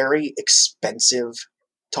it's very expensive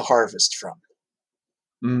to harvest from.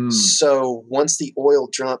 mm, So once the oil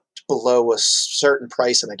dropped below a certain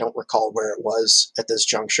price, and I don't recall where it was at this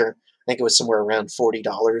juncture, I think it was somewhere around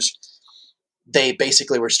 $40. They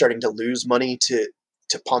basically were starting to lose money to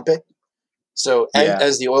pump it. So yeah,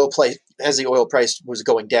 as the oil price was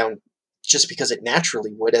going down, just because it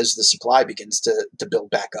naturally would as the supply begins to build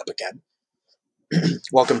back up again.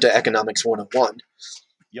 Welcome to Economics 101.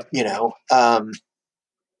 yep, You know,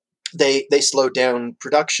 they slowed down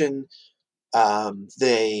production.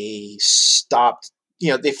 They stopped.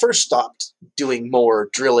 They first stopped doing more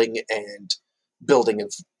drilling and building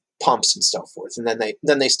of pumps and so forth, and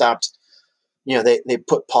then they stopped. They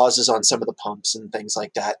put pauses on some of the pumps and things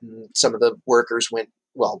like that, and some of the workers went.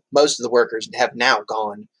 Well, most of the workers have now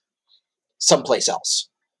gone someplace else.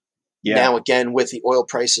 yeah, Now again, with the oil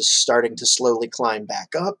prices starting to slowly climb back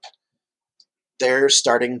up, they're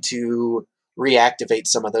starting to reactivate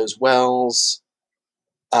some of those wells.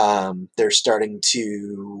 They're starting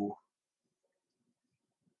to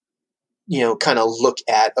kind of look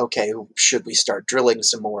at, okay, should we start drilling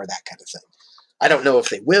some more, that kind of thing. I don't know if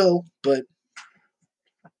they will, but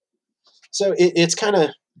so it's kind of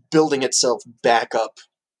building itself back up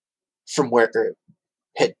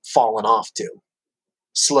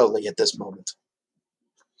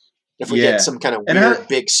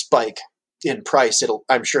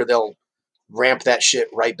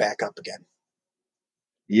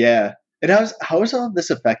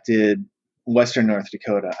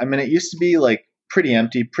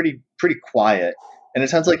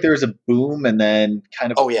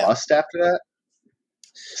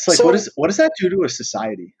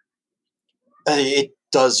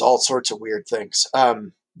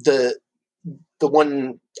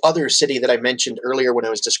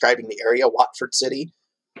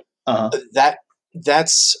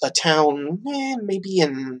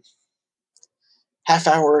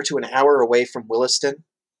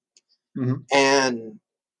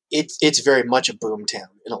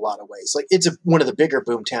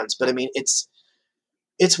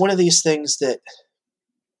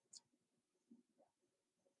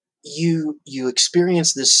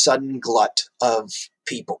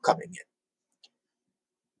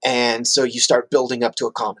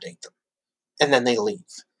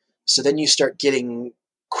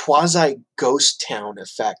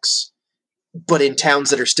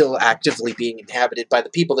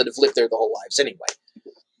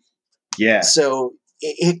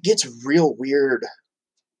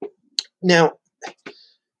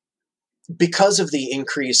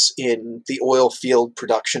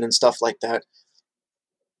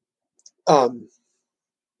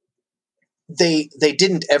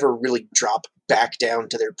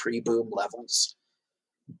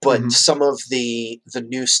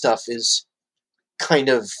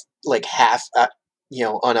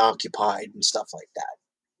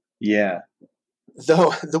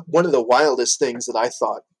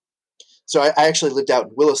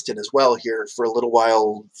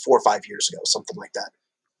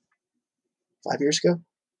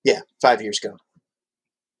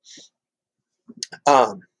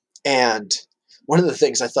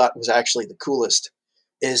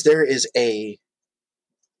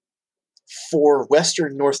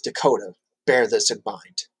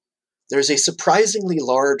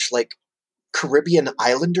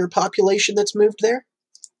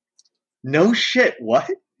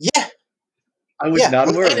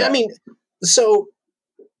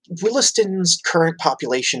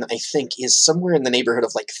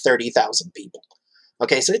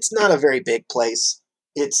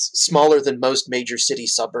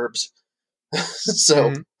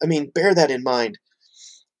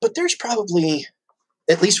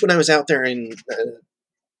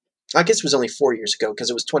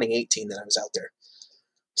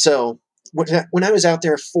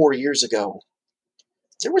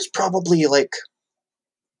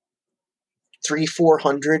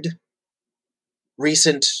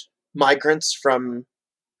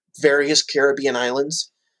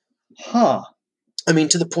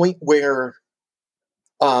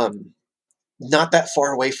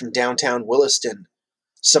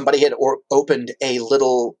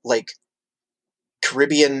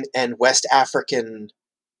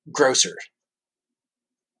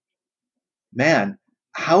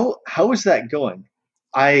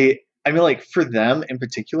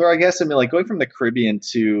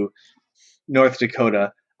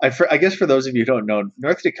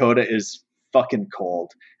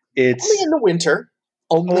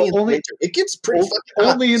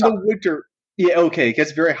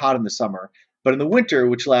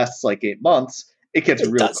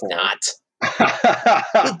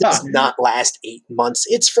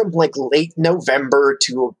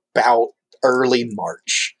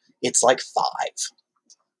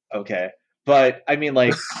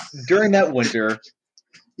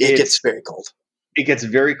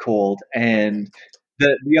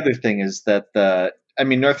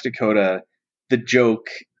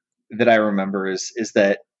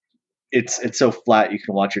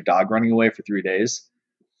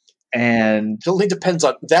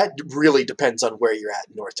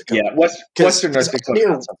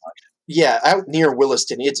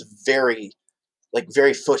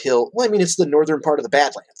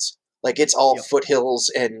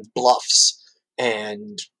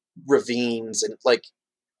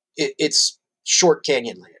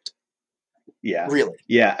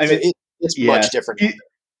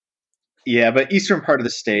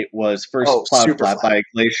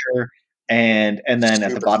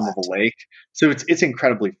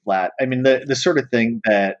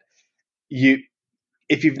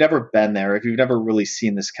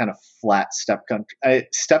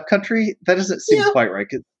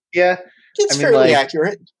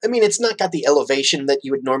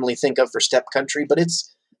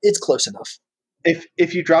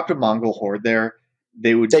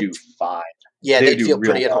they would They do fine. Yeah, They'd they'd do feel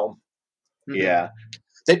real pretty at well. home. Hmm. Yeah.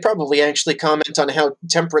 They'd probably actually comment on how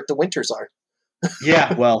temperate the winters are.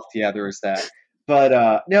 Yeah, well, yeah, there was that.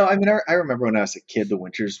 But no, I mean, I remember when I was a kid, the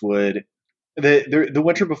winters would the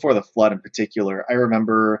winter before the flood in particular. I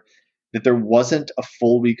remember that there wasn't a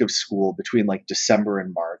full week of school between like December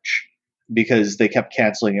and March because they kept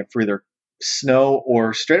canceling it for either snow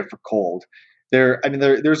or straight up for cold. I mean,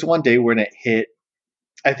 there's one day when it hit.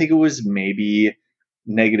 I think it was maybe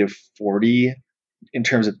 -40 in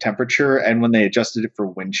terms of temperature, and when they adjusted it for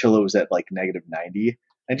wind chill, it was at like -90,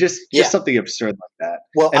 and just Yeah. something absurd like that.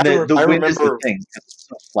 Well, And the I wind is the remember. thing because it's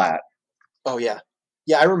so flat. Oh yeah,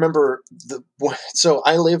 yeah. I remember So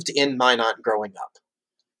I lived in Minot growing up.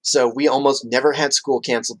 So we almost never had school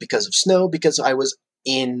canceled because of snow because I was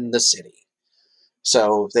in the city.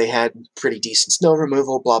 So they had pretty decent snow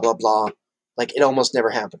removal. Blah blah blah. Like it almost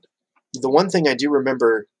never happened. The one thing I do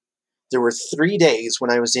remember, there were 3 days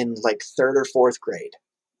when I was in like third or fourth grade,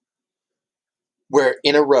 where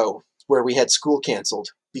in a row where we had school canceled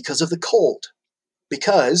because of the cold.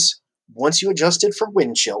 Because once you adjusted for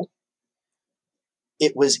wind chill,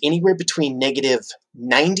 it was anywhere between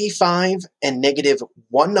 -95 and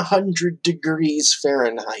 -100 degrees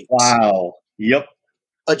Fahrenheit Wow. Yep.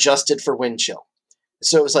 adjusted for wind chill.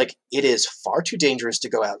 So it was like, it is far too dangerous to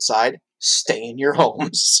go outside. Stay in your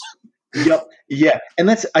homes. Yep. Yeah. And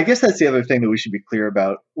I guess that's the other thing that we should be clear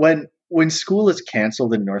about. When school is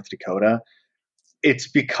canceled in North Dakota, it's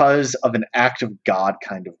because of an act of God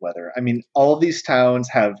kind of weather. I mean, all of these towns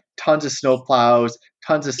have tons of snow plows,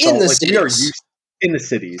 tons of In salt. the Like we are cities. used in the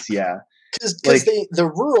cities, yeah. Because Like the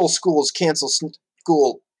rural schools cancel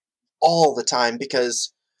school all the time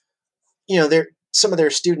because, some of their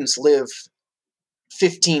students live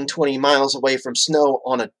 15, 20 miles away from snow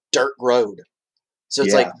on a dirt road. So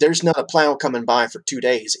it's like yeah. there's not a plow coming by for 2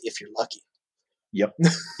 days if you're lucky. Yep.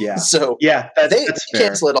 Yeah. So Yeah, that's they fair.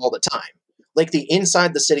 cancel it all the time. Like the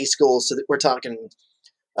inside the city schools, so that we're talking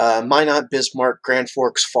Minot, Bismarck, Grand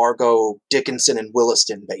Forks, Fargo, Dickinson, and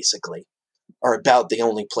Williston, basically, are about the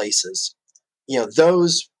only places.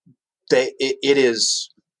 Those it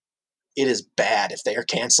is bad if they are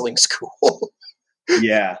canceling school.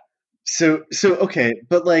 Yeah. So okay,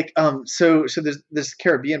 but like so there's this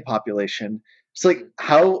Caribbean population. It's like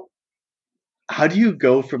how do you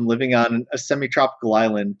go from living on a semi-tropical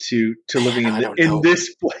island to living Man, in I don't in know.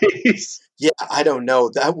 this place? Yeah, I don't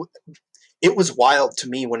know. It was wild to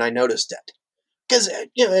me when I noticed it because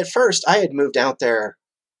at first I had moved out there.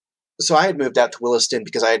 So I had moved out to Williston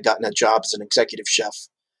because I had gotten a job as an executive chef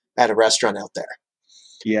at a restaurant out there,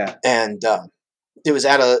 Yeah. and it was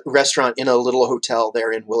at a restaurant in a little hotel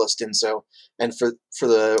there in Williston. So, and for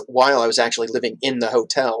the while I was actually living in the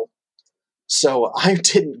hotel, so I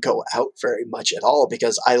didn't go out very much at all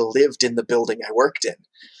because I lived in the building I worked in.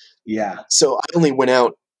 Yeah. So I only went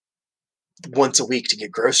out once a week to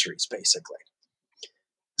get groceries, basically.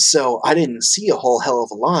 So I didn't see a whole hell of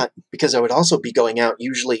a lot because I would also be going out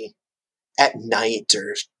usually at night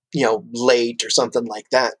or late or something like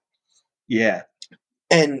that. Yeah.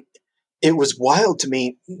 And it was wild to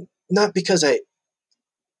me, not because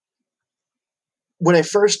when I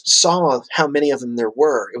first saw how many of them there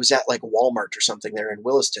were, it was at like Walmart or something there in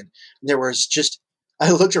Williston. And there was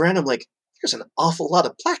I looked around, I'm like, there's an awful lot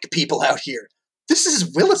of black people out here. This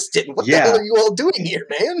is Williston. What the hell Yeah. are you all doing here,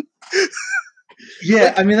 man? Yeah,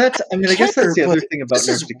 Like, I mean I I guess don't that's care, the but other thing about this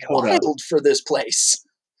North is Dakota. wild for this place.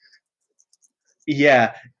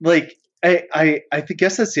 Yeah, like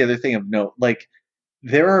guess that's the other thing of note. Like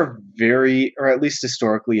there are very, or at least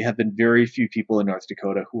historically, have been very few people in North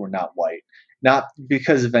Dakota who are not white. Not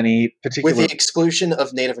because of any With the particular, exclusion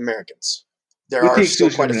of Native Americans. There with are the still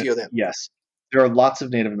exclusion quite a of, few of them. yes, there are lots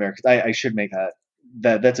of Native Americans. I should make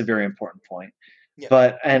that's a very important point. Yeah.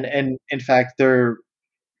 But and in fact, there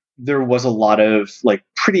was a lot of like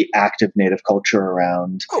pretty active Native culture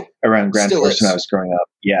Oh, around Grand still Forks when I is. was growing up.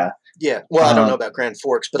 Yeah. Yeah. Well, I don't know Um, about Grand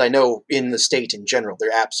Forks, but I know in the state in general,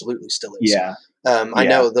 there absolutely still is. yeah. I Yeah.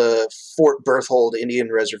 know the Fort Berthold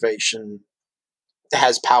Indian Reservation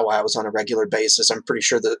has powwows on a regular basis. I'm pretty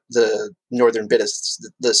sure the northern bit of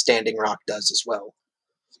the Standing Rock does as well.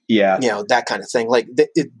 Yeah. That kind of thing. Like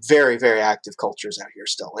very, very active cultures out here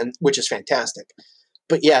still, and which is fantastic.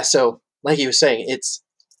 But yeah, so like he was saying,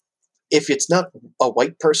 if it's not a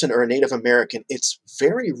white person or a Native American, it's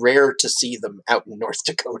very rare to see them out in North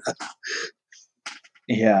Dakota.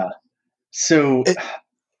 Yeah. So, It,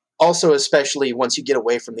 Also, especially once you get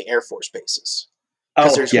away from the Air Force bases,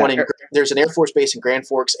 because oh yeah, there's an Air Force base in Grand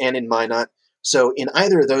Forks and in Minot. So in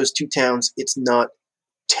either of those two towns, it's not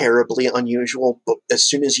terribly unusual. But as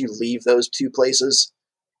soon as you leave those two places,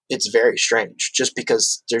 it's very strange, just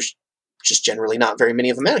because there's just generally not very many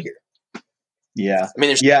of them out here. Yeah. I mean,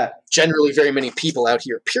 there's Yeah. generally very many people out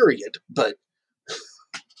here, period. But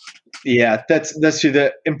Yeah, that's true.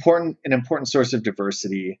 An important source of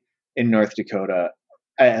diversity in North Dakota,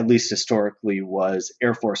 at least historically, was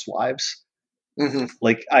Air Force wives. mm-hmm.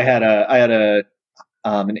 Like I had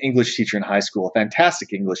an English teacher in high school, a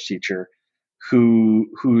fantastic English teacher,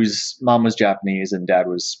 whose mom was Japanese and dad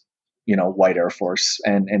was, white Air Force,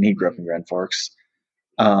 and he grew up in Grand Forks.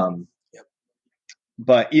 Yep.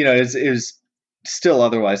 But it was still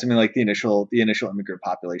otherwise. I mean, like the initial immigrant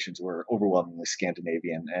populations were overwhelmingly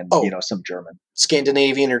Scandinavian and Oh, some German.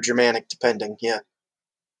 Scandinavian or Germanic, depending. Yeah.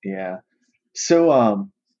 Yeah. So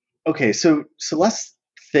okay, so last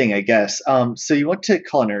thing, I guess. So you went to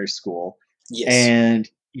culinary school, Yes. and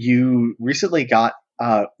you recently got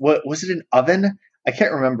what was it, an oven? I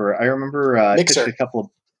can't remember. I remember pitching Mixer.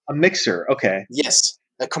 a mixer. Okay. Yes.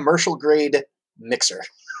 A commercial grade mixer.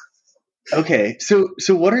 Okay. So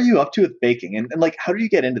what are you up to with baking, and like how do you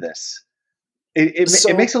get into this? It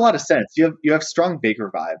So, makes a lot of sense. You have strong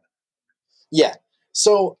baker vibe. yeah.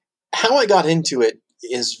 So, how I got into it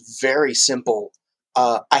is very simple.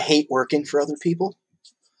 I hate working for other people.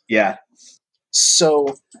 Yeah.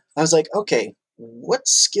 So, I was like, okay, what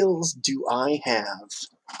skills do I have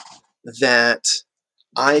that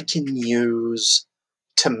I can use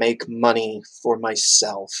to make money for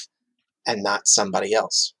myself and not somebody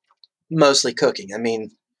else? Mostly cooking. I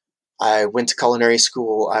mean, I went to culinary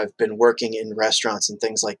school. I've been working in restaurants and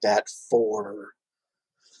things like that for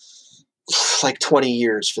like 20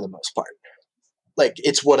 years for the most part. Like,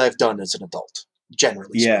 it's what I've done as an adult,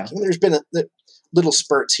 generally Yeah. speaking. There's been little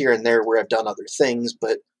spurts here and there where I've done other things,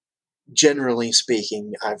 but generally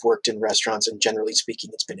speaking, I've worked in restaurants, and generally speaking,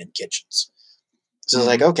 it's been in kitchens. So I was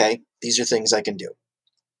like, Hmm. okay, these are things I can do.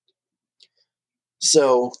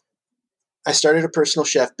 So I started a personal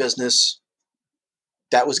chef business.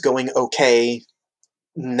 That was going okay.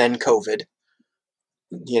 And then COVID.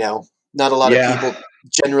 Not a lot of Yeah. people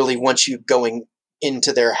generally want you going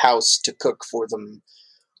into their house to cook for them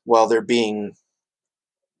while they're being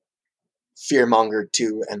fear-mongered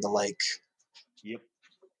to and the like Yep.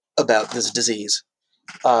 about this disease.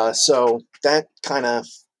 So that kind of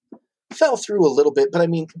fell through a little bit, but I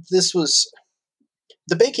mean,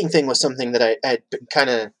 the baking thing was something that I had kind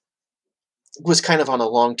of on a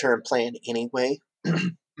long-term plan anyway,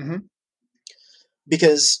 Hmm.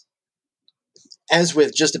 because as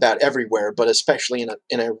with just about everywhere, but especially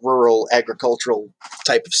in a rural agricultural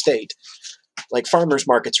type of state, like farmers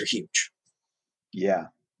markets are huge. Yeah.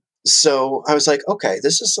 So I was like, okay,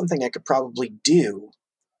 this is something I could probably do.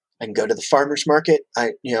 I can go to the farmers market.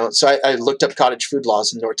 I looked up cottage food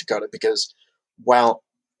laws in North Dakota, because while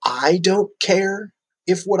I don't care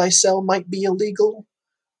if what I sell might be illegal,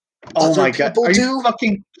 Oh other my god, people are you do.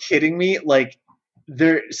 fucking kidding me? Like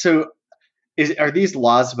there so are these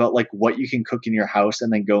laws about like what you can cook in your house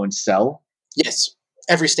and then go and sell? Yes,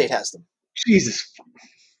 every state has them. Jesus,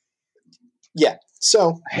 Yeah.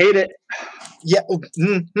 So, I hate it. yeah,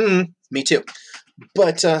 me too.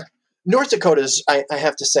 But North Dakota's, I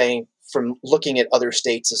have to say, from looking at other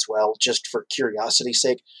states as well, just for curiosity's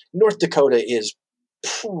sake, North Dakota is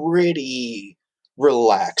pretty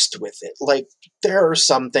relaxed with it. Like, there are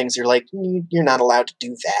some things you're like, you're not allowed to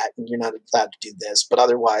do that, and you're not allowed to do this, but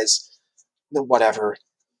otherwise, whatever.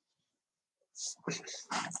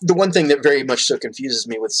 The one thing that very much so confuses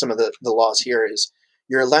me with some of the laws here is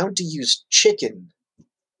you're allowed to use chicken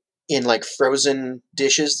in like frozen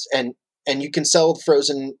dishes, and you can sell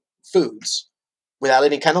frozen foods without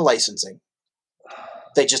any kind of licensing.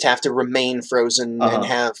 They just have to remain frozen and Uh-huh.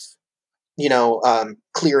 have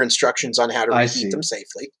clear instructions on how to I reheat see. them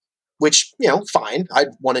safely. Which, fine. I'd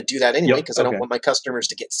want to do that anyway, Yep. because I don't Okay. want my customers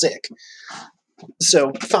to get sick.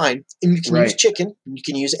 So fine, and you can use Right. chicken, and you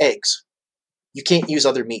can use eggs. You can't use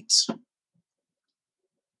other meats,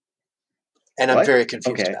 and I'm What? very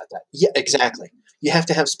confused Okay. about that. Yeah, exactly. You have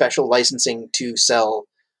to have special licensing to sell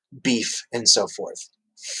beef and so forth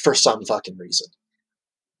for some fucking reason.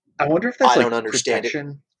 I wonder if that's I like don't understand it.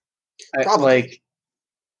 protection. Probably.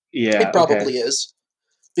 Yeah, It okay. probably is.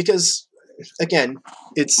 Because, again,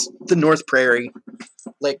 it's the North Prairie.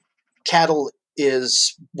 Like, cattle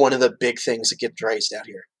is one of the big things that get raised out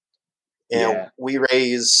here. Yeah. We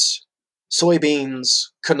raise soybeans,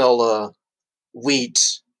 canola,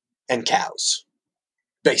 wheat, and cows,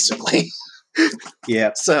 basically.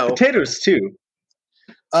 Yeah. So, Potatoes too.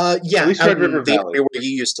 At yeah, least out Red in River the Valley. area where you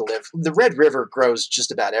used to live, the Red River grows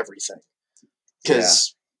just about everything, Yeah.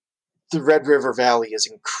 because the Red River Valley is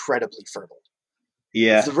incredibly fertile.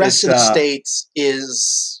 Yeah. The rest It's of the state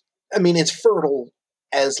is, I mean, it's fertile,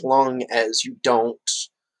 as long as you don't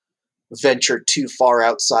venture too far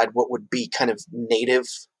outside what would be kind of native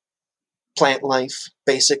plant life,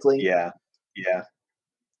 basically. Yeah. Yeah.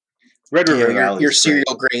 Red River Valley Your is great.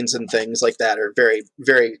 cereal grains and things like that are very,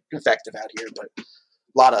 very effective out here, but a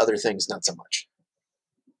lot of other things not so much.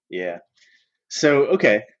 Yeah. So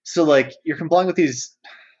okay. So like you're complying with these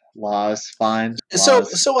laws, fine. So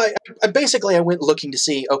Laws. I basically I went looking to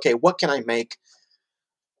see, okay, what can I make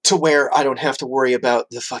to where I don't have to worry about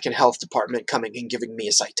the fucking health department coming and giving me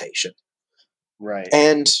a citation. Right.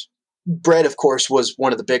 And bread, of course, was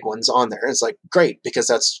one of the big ones on there. It's like, great, because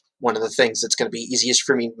that's one of the things that's going to be easiest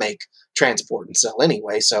for me to make, transport, and sell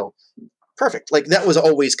anyway. So perfect. Like that was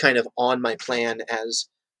always kind of on my plan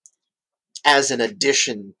as an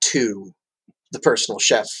addition to the personal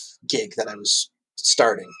chef gig that I was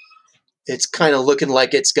starting. It's kind of looking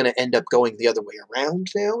like it's going to end up going the other way around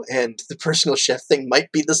now, and the personal chef thing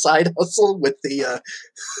might be the side hustle with the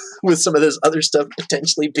with some of this other stuff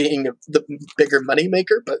potentially being the bigger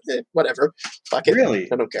moneymaker. But whatever, fuck it, Really?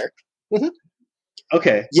 I don't care. Mm-hmm.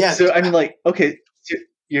 Okay. Yeah, So I mean, like, okay, so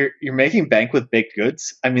you're making bank with baked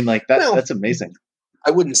goods. I mean, like well, that's amazing.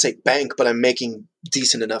 I wouldn't say bank, but I'm making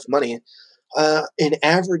decent enough money. An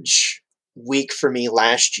average week for me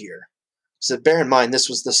last year. So bear in mind, this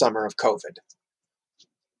was the summer of COVID.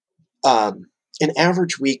 An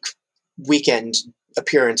average weekend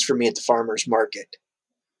appearance for me at the farmers market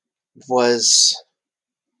was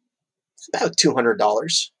about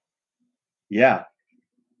 $200. Yeah.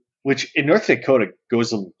 Which in North Dakota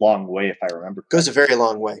goes a long way, if I remember Goes a correctly. very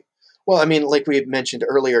long way. Well, I mean, like we had mentioned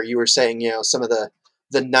earlier, you were saying, some of the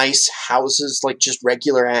nice houses, like just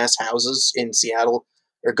regular ass houses in Seattle,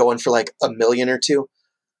 are going for like $1 million or $2 million.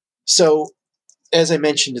 So, as I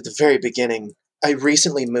mentioned at the very beginning, I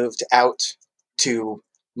recently moved out to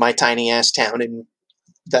my tiny ass town in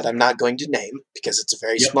that I'm not going to name because it's a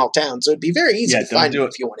very Yep. small town, so it'd be very easy Yeah. to Don't find me do it.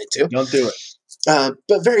 if you wanted to. Don't do it.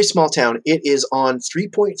 But very small town. It is on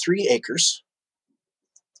 3.3 acres.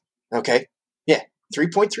 Okay, yeah,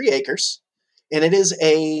 3.3 acres, and it is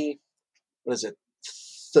a what is it,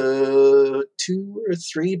 the 2 or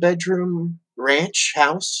 3 bedroom Uh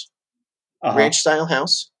huh. ranch style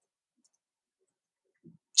house.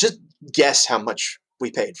 Just guess how much we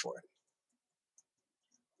paid for it.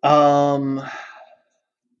 'em.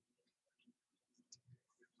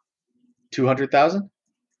 200,000.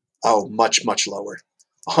 Oh, much much lower,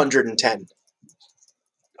 110.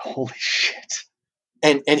 Holy shit.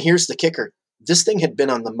 And here's the kicker: this thing had been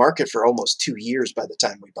on the market for almost 2 years by the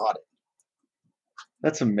time we bought it.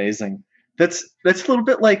 That's amazing. That's a little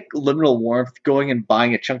bit like liminal warmth going and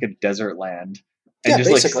buying a chunk of desert land and Yeah, just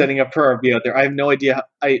like basically. setting up her RV out there. I have no idea.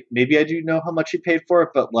 I maybe I do know how much you paid for it,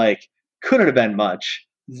 but like couldn't have been much.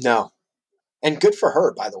 No, and good for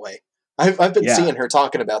her, by the way. I've been Yeah, seeing her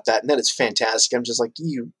talking about that, and that is fantastic. I'm just like,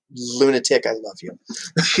 you lunatic, I love you.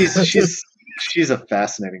 she's she's she's a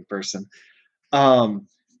fascinating person. Um,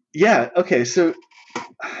 yeah. Okay. So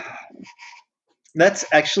that's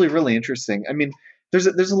actually really interesting. I mean, there's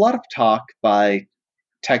a lot of talk by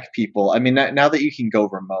tech people. I mean, now that you can go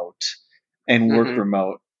remote and work Mm-hmm.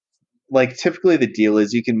 remote, like typically the deal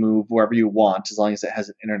is you can move wherever you want as long as it has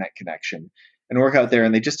an internet connection and work out there,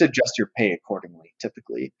 and they just adjust your pay accordingly.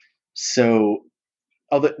 Typically, so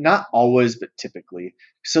although not always, but typically.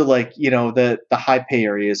 So like the high pay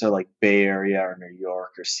areas are like Bay Area or New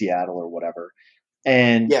York or Seattle or whatever,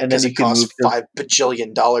 and Yeah, then because you it can move costs to $5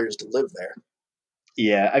 bajillion to live there.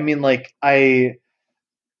 yeah. I mean, like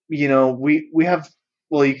we have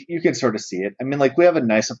well you can sort of see it. I mean, like we have a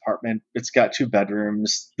nice apartment. It's got 2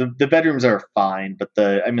 bedrooms. The bedrooms are fine, but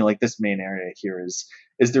the I mean like this main area here is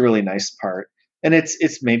the really nice part, and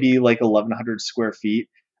it's maybe like 1,100 square feet.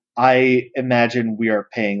 I imagine we are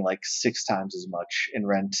paying like 6 times as much in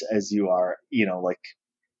rent as you are, like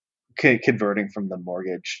converting from the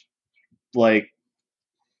mortgage. Like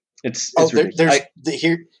Oh, it's ridiculous.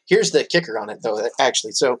 here's the kicker on it, though.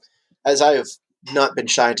 Actually, so as I have not been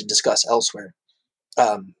shy to discuss elsewhere,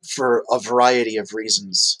 for a variety of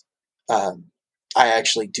reasons, um, I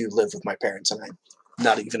actually do live with my parents, and I'm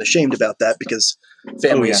not even ashamed about that because Oh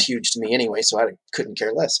family is yeah, huge to me anyway. So I couldn't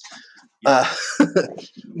care less. yeah. Uh,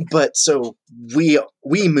 but so we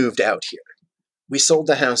moved out here. We sold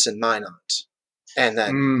the house in Minot, and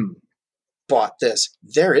then Mm. bought this.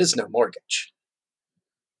 There is no mortgage.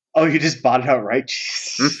 Oh, you just bought it outright?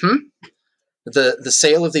 Jeez. Mm-hmm. The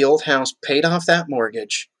sale of the old house paid off that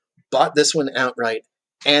mortgage, bought this one outright,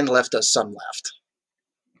 and left us some left.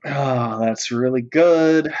 Oh, that's really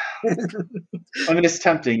good. I mean, it's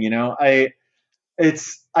tempting, I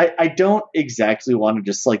it's I don't exactly want to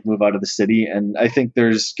just like move out of the city, and I think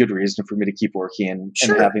there's good reason for me to keep working and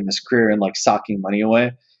Sure. having this career and like socking money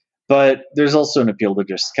away. But there's also an appeal to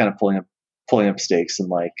just kind of pulling up stakes and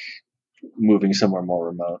like moving somewhere more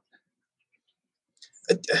remote.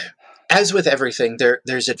 As with everything,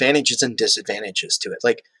 there's advantages and disadvantages to it.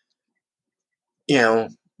 Like, you know,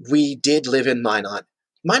 we did live in Minot.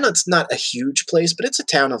 Minot's not a huge place, but it's a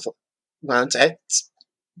town of, well, it's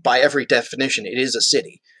by every definition, it is a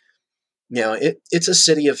city. You know, it's a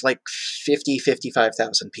city of like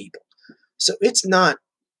 55,000 people. So it's not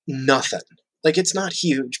nothing. Like, it's not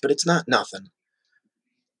huge, but it's not nothing.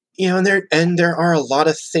 You know, and there are a lot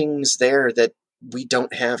of things there that we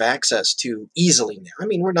don't have access to easily now. I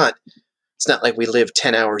mean, it's not like we live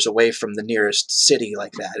 10 hours away from the nearest city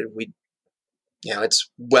like that. It's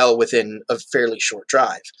well within a fairly short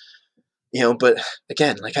drive. But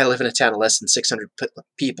again, like, I live in a town of less than 600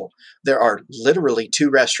 people. There are literally 2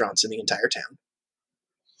 restaurants in the entire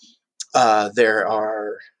town. There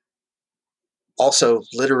are also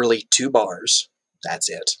literally 2 bars. That's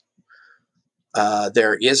it.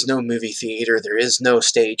 There is no movie theater. There is no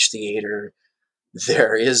stage theater.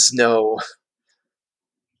 There is no.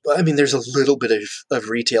 I mean, there's a little bit of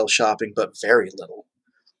retail shopping, but very little.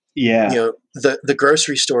 Yeah, The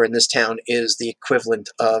grocery store in this town is the equivalent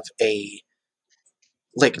of a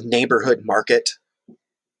like neighborhood market,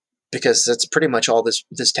 because that's pretty much all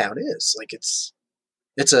this town is. Like, it's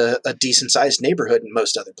a decent sized neighborhood in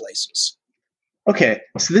most other places. okay,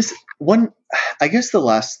 so this one, I guess the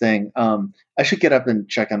last thing, I should get up and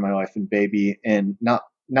check on my wife and baby in not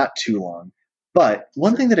too long. But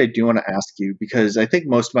one Sure. thing that I do want to ask you, because I think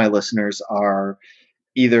most of my listeners are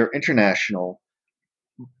either international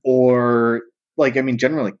or like, I mean,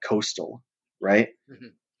 generally coastal, right? Hmm.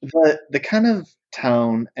 The kind of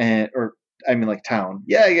town and or I mean like town,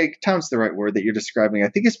 yeah, town's the right word that you're describing. I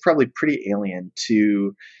think it's probably pretty alien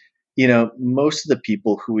to most of the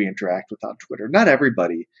people who we interact with on Twitter. Not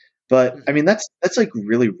everybody, but I Hmm. mean that's like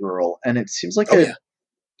really rural, and it seems like Oh yeah.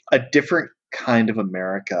 a different kind of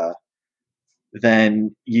America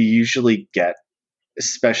than you usually get,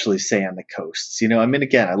 especially say on the coasts. I mean,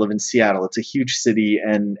 again, I live in Seattle. It's a huge city,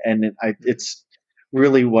 Hmm. it's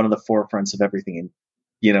really one of the forefronts of everything,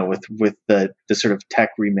 in with the sort of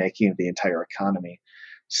tech remaking of the entire economy.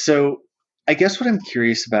 So, I guess what I'm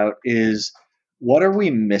curious about is what are we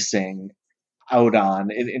missing out on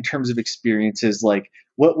in terms of experiences? Like,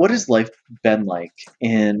 what has life been like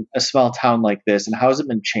in a small town like this, and how has it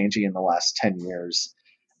been changing in the last 10 years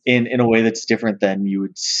in a way that's different than you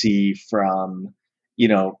would see from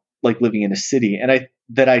like living in a city, and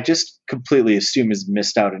I just completely assume is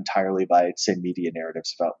missed out entirely by, say, media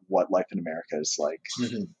narratives about what life in America is like.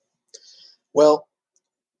 Hmm. Well,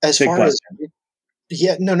 as Big far as question.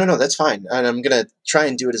 yeah, no, no, no, that's fine, and I'm gonna try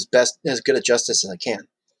and do it as good a justice as I can.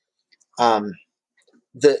 Um,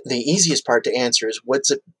 the easiest part to answer is what's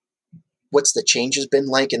the changes been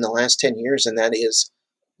like in the last 10 years, and that is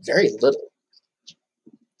very little.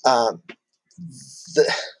 Um,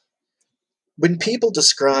 the, when people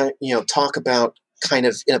talk about kind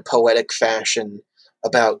of in a poetic fashion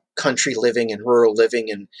about country living and rural living,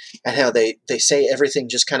 and how they say everything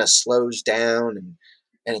just kind of slows down,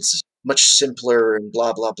 and it's much simpler and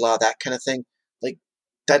blah blah blah, that kind of thing, like,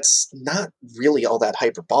 that's not really all that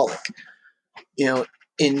hyperbolic. you know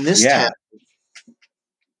in this town,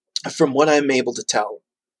 Yeah. from what I'm able to tell,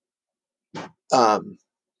 um,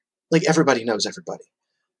 like, everybody knows everybody.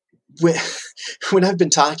 when, when I've been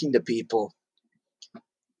talking to people,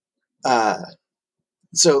 uh,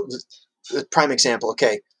 so the prime example,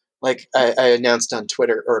 okay, like, I announced on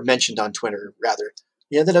Twitter, or mentioned on Twitter rather,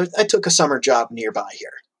 that I took a summer job nearby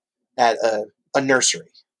here at a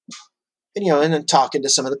nursery, and then talking to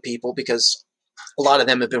some of the people, because a lot of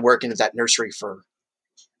them have been working at that nursery for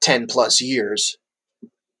 10 plus years.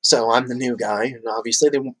 So I'm the new guy, and obviously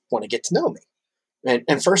they want to get to know me.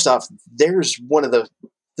 And first off, there's one of the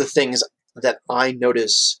things that I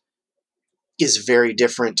notice is very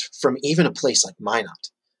different from even a place like Minot,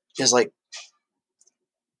 is like,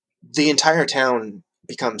 the entire town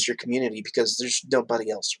becomes your community because there's nobody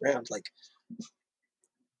else around. Like,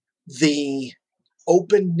 the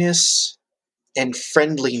openness and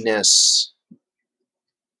friendliness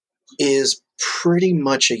is pretty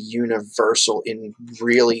much a universal in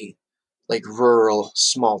really, like, rural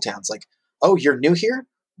small towns. Like, oh, you're new here?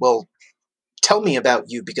 Well, tell me about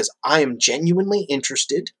you, because I am genuinely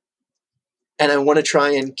interested, and I want to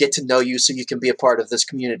try and get to know you so you can be a part of this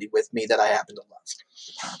community with me that I happen to love.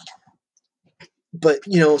 But,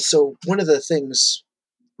 so one of the things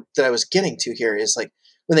that I was getting to here is, like,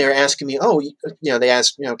 when they were asking me, oh, they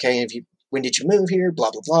asked, okay, have you when did you move here? Blah,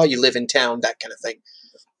 blah, blah. You live in town, that kind of thing.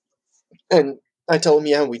 And I told him,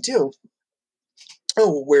 yeah, we do.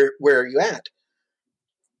 Oh, where are you at?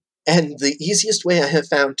 And the easiest way I have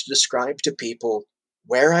found to describe to people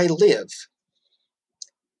where I live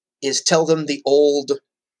is tell them the old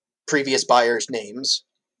previous buyer's name's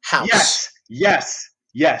house. Yes, yes,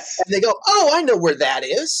 yes. And they go, oh, I know where that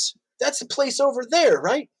is. That's the place over there,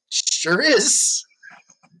 right? Sure is.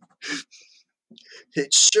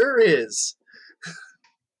 It sure is.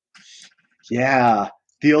 Yeah,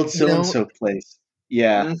 the old You so and know, so place.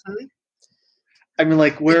 Yeah, mm-hmm. I mean,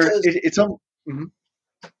 like where Because, it's on. Mhm.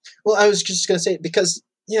 well, I was just going to say, because,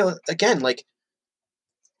 again, like,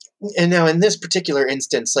 and now in this particular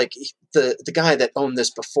instance, like, the guy that owned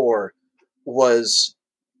this before was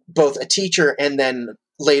both a teacher and then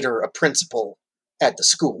later a principal at the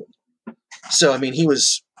school. So, I mean, he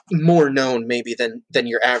was more known maybe than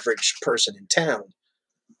your average person in town,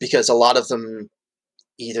 because a lot of them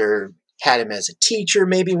either had him as a teacher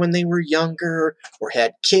maybe when they were younger, or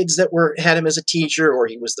had kids that had him as a teacher, or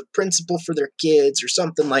he was the principal for their kids or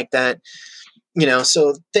something like that.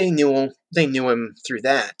 So they knew him through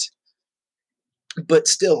that. But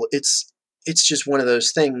still, it's just one of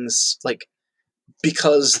those things, like,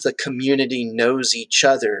 because the community knows each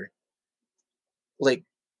other, like,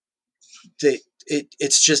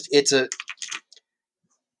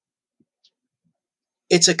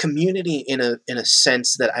 it's a community in a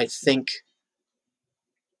sense that I think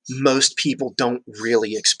most people don't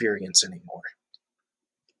really experience anymore.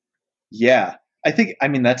 Yeah, I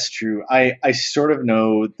mean that's true. I sort of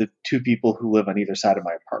know the two people who live on either side of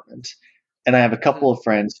my apartment, and I have a Mm-hmm. couple of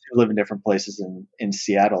friends who live in different places in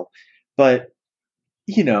Seattle. But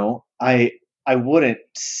I wouldn't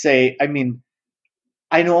say. I mean,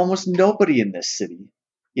 I know almost nobody in this city.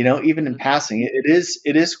 Even in passing, it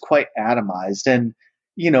is quite atomized, and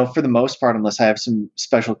for the most part, unless I have some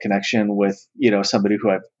special connection with somebody who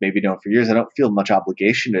I've maybe known for years, I don't feel much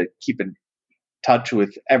obligation to keep in touch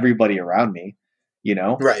with everybody around me. You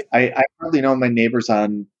know, Right. I hardly know my neighbors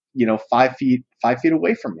on 5 feet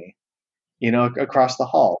away from me. Across the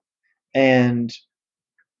hall, and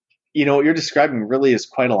what you're describing really is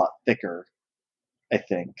quite a lot thicker. I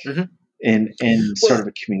think Mm-hmm. in sort Well, of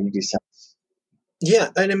a community sense. yeah,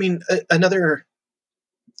 and I mean, another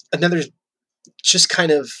just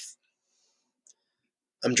kind of,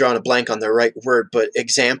 I'm drawing a blank on the right word, but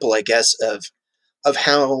example, I guess, of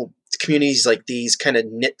how communities like these kind of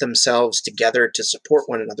knit themselves together to support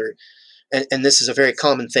one another. And this is a very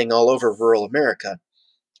common thing all over rural America.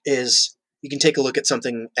 Is you can take a look at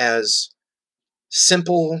something as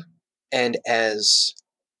simple and as,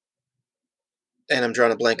 and I'm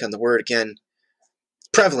drawing a blank on the word again,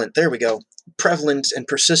 prevalent. There we go. Prevalent and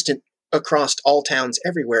persistent across all towns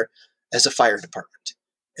everywhere as a fire department.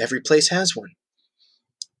 Every place has one.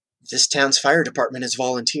 This town's fire department is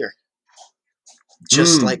volunteer,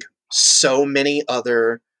 just Mm, like so many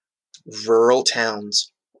other rural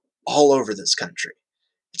towns all over this country.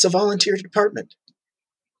 It's a volunteer department,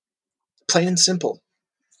 plain and simple.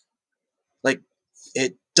 Like,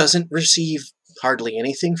 it doesn't receive hardly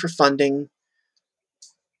anything for funding,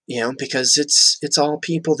 because it's all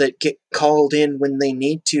people that get called in when they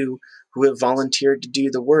need to, who have volunteered to do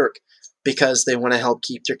the work because they want to help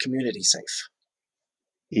keep their community safe.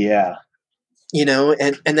 yeah,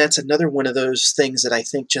 And that's another one of those things that I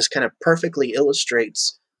think just kind of perfectly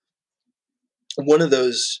illustrates one of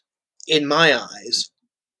those, in my eyes,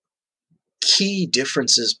 key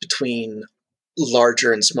differences between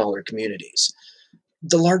larger and smaller communities.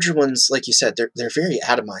 The larger ones, like you said, they're very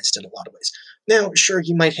atomized in a lot of ways. Now, sure,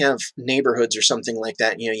 you might have neighborhoods or something like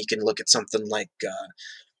that. You can look at something like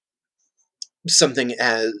something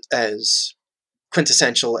as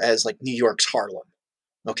quintessential as like New York's Harlem.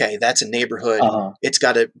 Okay, that's a neighborhood. uh-huh. It's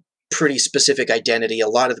got a pretty specific identity. A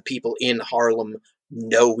lot of the people in Harlem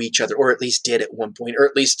know each other, or at least did at one point, or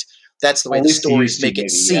at least that's the way At the least he stories used to, make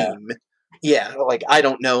it maybe. Yeah. seem. Yeah, like, I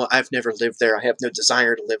don't know. I've never lived there. I have no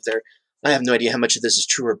desire to live there. I have no idea how much of this is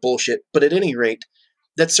true or bullshit. But at any rate,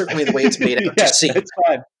 that's certainly the way it's made out to Yeah, seem. that's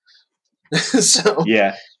fine. So,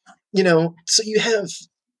 Yeah, so you have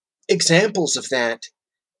examples of that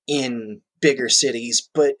in bigger cities,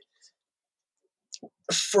 but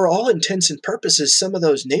for all intents and purposes, some of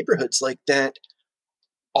those neighborhoods like that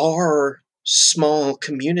are small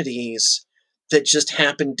communities that just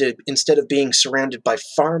happen to, instead of being surrounded by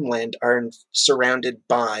farmland, are surrounded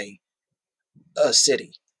by a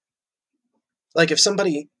city. Like, if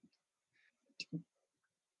somebody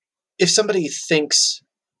thinks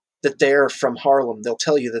that they're from Harlem, they'll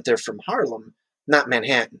tell you that they're from Harlem, not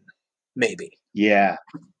Manhattan, maybe. yeah,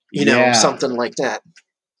 yeah. Something like that.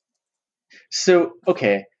 So,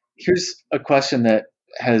 okay, here's a question that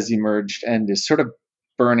has emerged and is sort of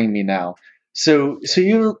burning me now. So Okay.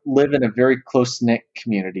 you live in a very close knit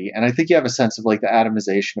community, and I think you have a sense of like the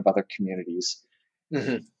atomization of other communities.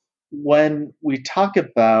 Hmm. When we talk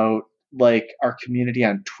about like our community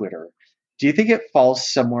on Twitter, do you think it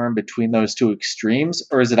falls somewhere in between those two extremes,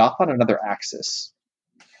 or is it off on another axis?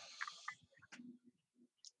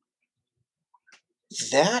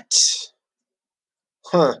 That,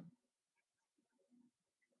 huh?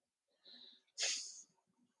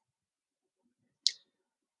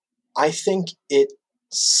 I think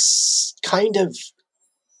it's kind of.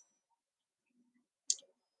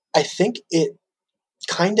 I think it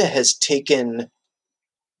kind of has taken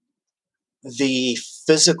the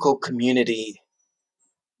physical community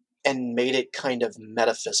and made it kind of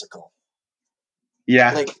metaphysical.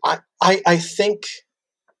 Yeah, Like I think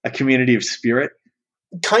a community of spirit.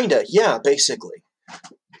 kind of, yeah, basically.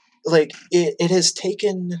 Like it has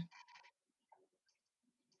taken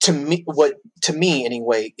to me what to me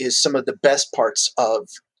anyway is some of the best parts of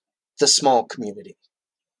the small community.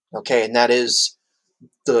 Okay, and that is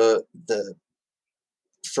the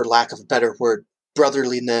for lack of a better word,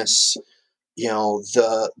 brotherliness,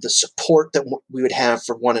 the support that we would have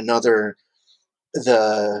for one another,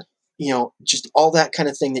 the just all that kind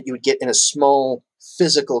of thing that you would get in a small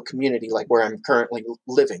physical community like where I'm currently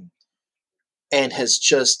living, and has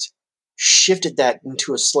just shifted that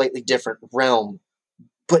into a slightly different realm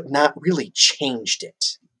but not really changed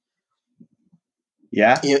it.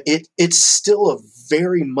 Yeah, It's still a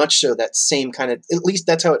very much so that same kind of, at least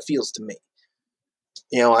that's how it feels to me.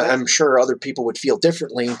 that's I'm sure other people would feel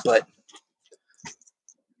differently, but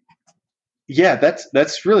yeah,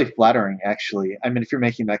 that's really flattering, actually. I mean, if you're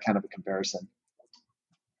making that kind of a comparison.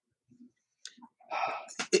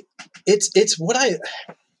 it, it's what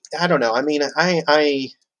I don't know. I mean, I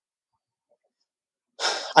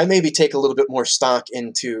maybe take a little bit more stock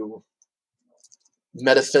into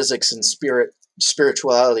metaphysics and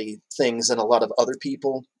spirituality things than a lot of other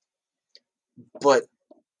people, but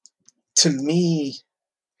to me,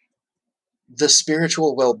 the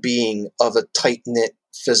spiritual well-being of a tight-knit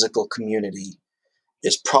physical community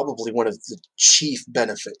is probably one of the chief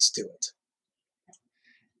benefits to it.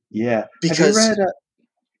 Yeah. Have you Because, read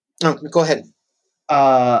oh, go ahead.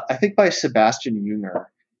 I think by Sebastian Junger,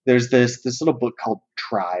 there's this little book called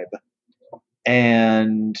Tribe,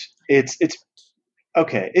 and it's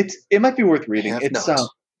okay. It might be worth I reading. have not.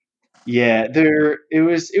 Yeah,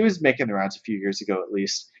 it was making the rounds a few years ago at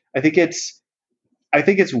least. I think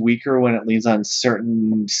it's weaker when it leans on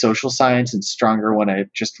certain social science and stronger when it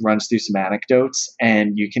just runs through some anecdotes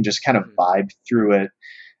and you can just kind of Mhm. vibe through it,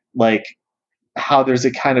 like how there's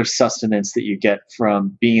a kind of sustenance that you get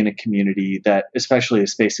from being in a community that especially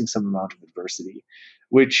is facing some amount of adversity,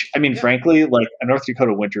 which I mean Yeah, frankly like a North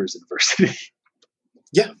Dakota winter is adversity.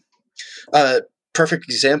 yeah. Uh, Perfect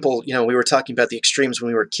example. We were talking about the extremes when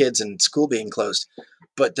we were kids and school being closed,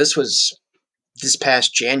 but this was this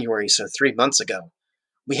past January, so 3 months ago.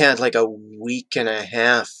 We had like a week and a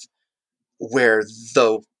half where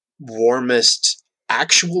the warmest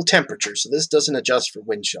actual temperature. So this doesn't adjust for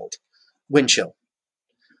wind chill.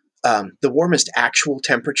 The warmest actual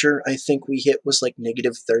temperature I think we hit was like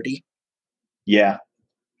 -30, Yeah.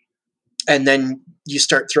 and then you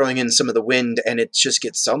start throwing in some of the wind, and it just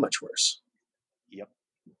gets so much worse. Yep.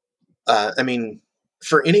 I mean,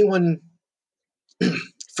 for anyone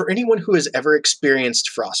for anyone who has ever experienced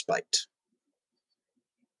frostbite,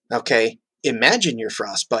 okay, imagine your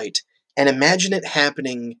frostbite and imagine it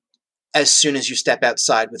happening as soon as you step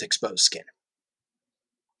outside with exposed skin.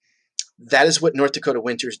 That is what North Dakota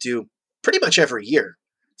winters do pretty much every year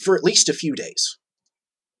for at least a few days.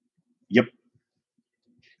 Yep.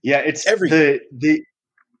 Yeah, it's Every year.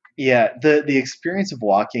 the experience of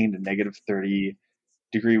walking to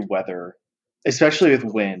 -30-degree weather, especially with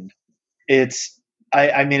wind. It's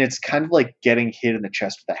I mean it's kind of like getting hit in the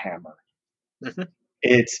chest with a hammer. Hmm.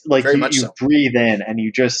 It's like Very you much you so. breathe in and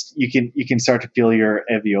you can start to feel your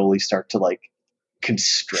alveoli start to like Shrink.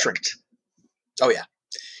 constrict. Oh, yeah.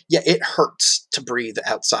 Yeah, it hurts to breathe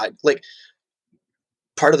outside. Like,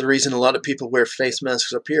 part of the reason a lot of people wear face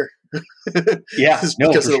masks up here Yeah, is no,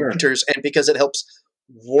 because for of the sure. winters and because it helps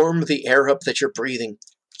warm the air up that you're breathing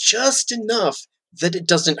just enough that it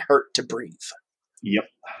doesn't hurt to breathe. Yep.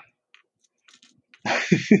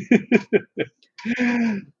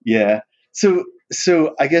 Yeah. So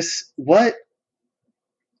I guess what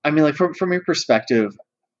I mean like from your perspective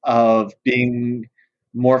of being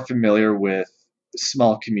more familiar with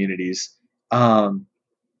small communities, um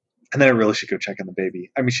and then I really should go check on the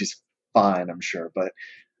baby. I mean she's fine, I'm sure,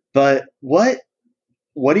 but what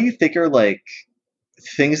what do you think are like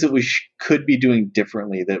things that we could be doing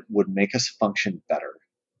differently that would make us function better,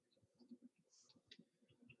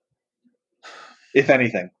 if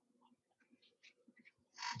anything?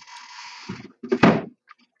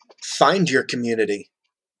 Find your community.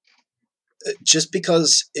 Just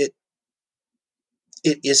because it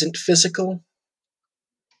isn't physical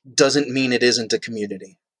doesn't mean it isn't a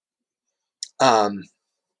community. Um,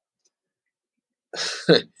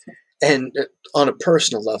 and on a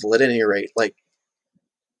personal level, at any rate, like,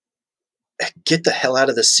 get the hell out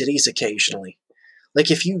of the cities occasionally. Like,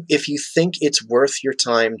 if you think it's worth your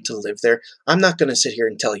time to live there, I'm not going to sit here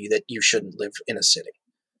and tell you that you shouldn't live in a city.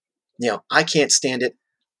 I can't stand it.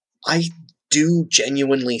 I do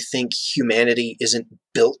genuinely think humanity isn't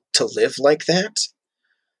built to live like that,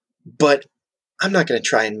 but I'm not going to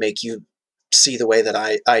try and make you see the way that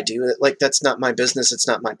I do. Like, that's not my business. It's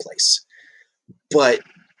not my place. But,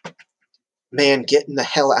 man, getting the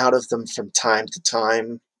hell out of them from time to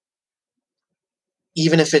time,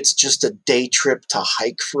 even if it's just a day trip to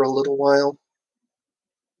hike for a little while,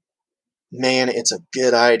 man, it's a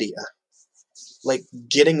good idea. Like,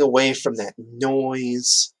 getting away from that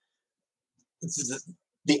noise,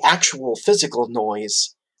 the actual physical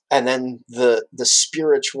noise, and then the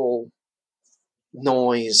spiritual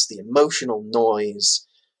noise, the emotional noise,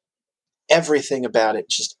 everything about it,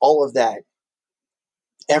 just all of that,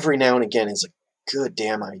 every now and again is a good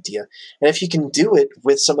damn idea. And if you can do it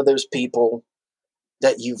with some of those people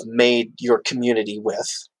that you've made your community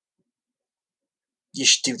with, you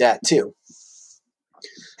should do that too.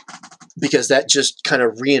 Because that just kind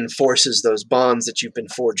of reinforces those bonds that you've been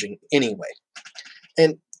forging anyway.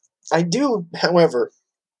 And I do, however,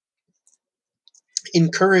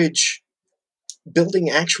 encourage building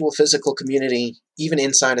actual physical community even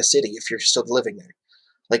inside a city if you're still living there.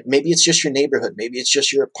 Like, maybe it's just your neighborhood, maybe it's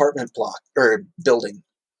just your apartment block or building.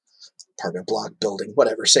 Apartment block, building,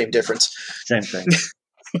 whatever, same difference. Same thing.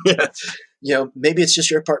 Maybe it's just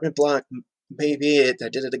your apartment block. Maybe I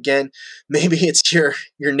did it again. Maybe it's your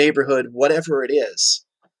neighborhood, whatever it is.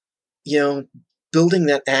 Building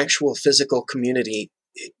that actual physical community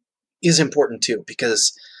is important too,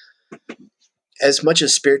 because as much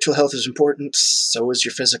as spiritual health is important, so is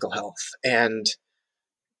your physical health. And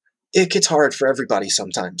it gets hard for everybody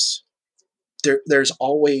sometimes. There's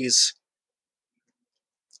always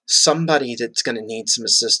somebody that's going to need some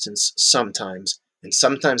assistance sometimes, and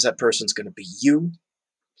sometimes that person's going to be you.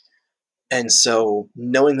 And so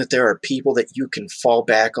knowing that there are people that you can fall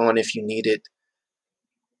back on if you need it,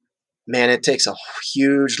 man, it takes a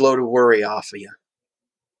huge load of worry off of you.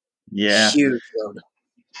 Yeah. Huge load.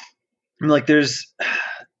 I mean, like, there's,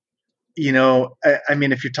 I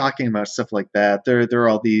mean, if you're talking about stuff like that, there are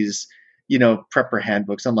all these, prepper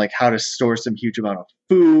handbooks on like how to store some huge amount of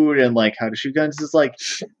food and like how to shoot guns. It's like,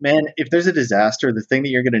 man, if there's a disaster, the thing that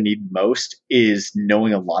you're going to need most is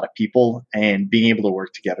knowing a lot of people and being able to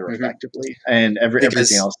work together effectively, and everything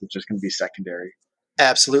else is just going to be secondary.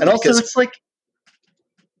 Absolutely. And also, it's like,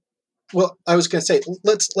 well, I was going to say,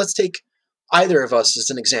 let's take either of us as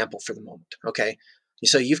an example for the moment. Okay,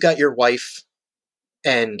 so you've got your wife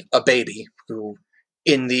and a baby who,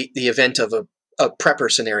 in the event of a prepper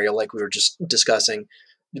scenario like we were just discussing,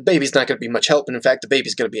 the baby's not going to be much help, and in fact, the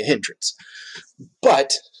baby's going to be a hindrance.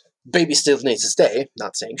 But baby still needs to stay.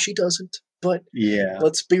 Not saying she doesn't, but yeah,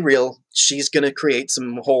 let's be real. She's going to create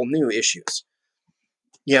some whole new issues.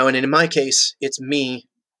 And in my case, it's me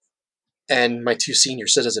and my 2 senior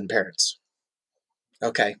citizen parents.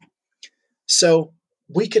 Okay, so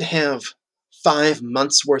we could have 5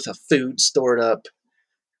 months worth of food stored up,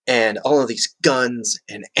 and all of these guns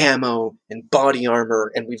and ammo and body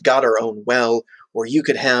armor, and we've got our own well, or you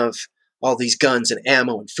could have all these guns and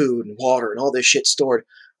ammo and food and water and all this shit stored.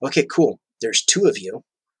 Okay, cool. There's 2 of you,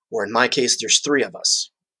 or in my case, there's 3 of us.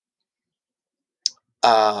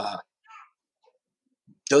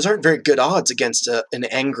 Those aren't very good odds against an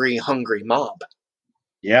angry, hungry mob.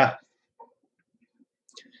 Yeah.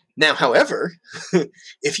 Now, however,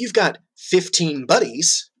 if you've got 15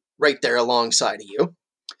 buddies right there alongside of you,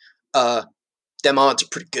 them odds are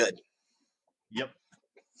pretty good. Yep.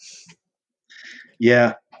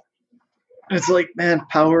 Yeah. It's like, man,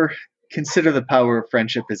 consider the power of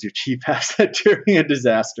friendship as your chief asset during a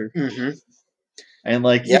disaster. Mm-hmm. And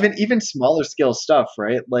like, even smaller scale stuff,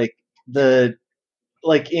 right? Like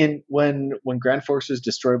when Grand Forks was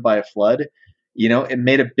destroyed by a flood, it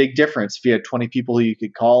made a big difference if you had 20 people who you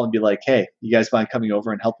could call and be like, hey, you guys mind coming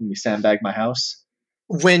over and helping me sandbag my house?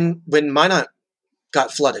 When Minot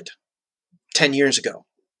got flooded 10 years ago,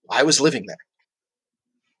 I was living there.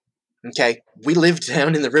 Okay, we lived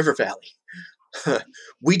down in the river valley.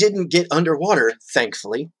 We didn't get underwater,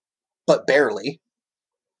 thankfully, but barely.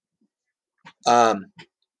 Um,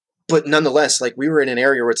 but nonetheless, like we were in an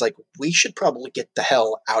area where it's like we should probably get the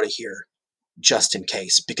hell out of here just in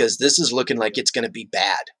case, because this is looking like it's going to be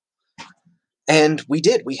bad. And we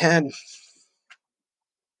did. We had,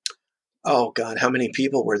 oh God, how many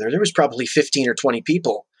people were there? There was probably 15 or 20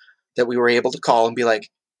 people that we were able to call and be like,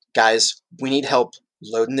 guys, we need help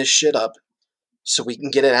loading this shit up so we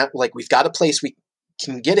can get it out. Like, we've got a place we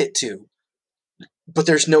can get it to, but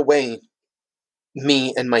there's no way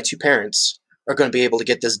me and my two parents are going to be able to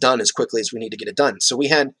get this done as quickly as we need to get it done. So we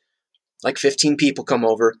had like 15 people come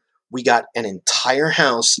over. We got an entire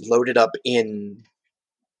house loaded up in,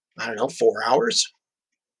 I don't know, 4 hours.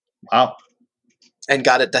 Wow. And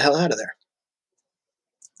got it the hell out of there.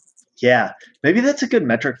 Yeah, maybe that's a good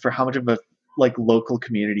metric for how much of a like local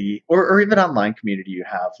community or even online community you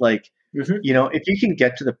have. Like, if you can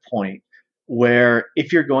get to the point where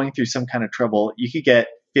if you're going through some kind of trouble, you could get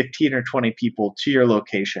 15 or 20 people to your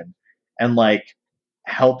location and like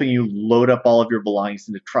helping you load up all of your belongings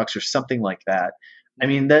into trucks or something like that. I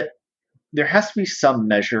mean, that there has to be some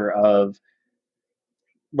measure of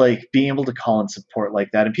like being able to call and support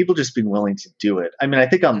like that and people just being willing to do it. I mean, I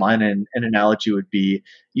think online an analogy would be,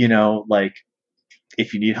 like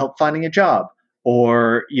if you need help finding a job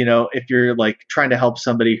or, if you're like trying to help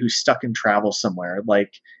somebody who's stuck in travel somewhere,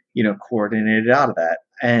 like, coordinate it out of that.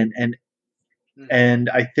 And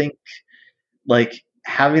I think like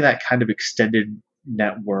having that kind of extended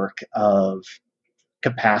network of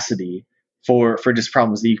capacity for just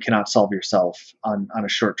problems that you cannot solve yourself on a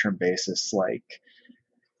short-term basis, like,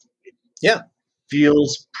 yeah,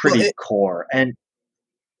 feels pretty core. And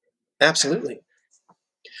absolutely.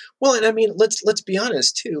 Well, and I mean, let's be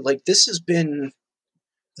honest too. Like, this has been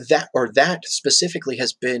that specifically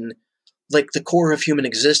has been like the core of human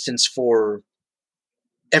existence for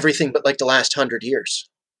everything but like the last 100 years,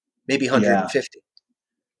 maybe 150.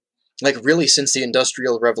 Like, really, since the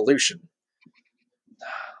Industrial Revolution.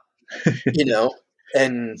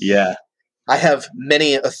 And yeah, I have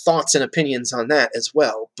many thoughts and opinions on that as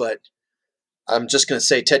well, but I'm just going to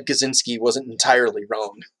say Ted Kaczynski wasn't entirely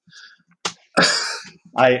wrong.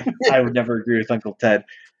 I would never agree with Uncle Ted.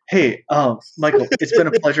 Hey, Michael, it's been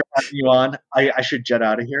a pleasure having you on. I should jet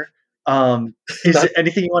out of here. Is there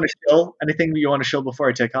anything you want to show? Anything you want to show before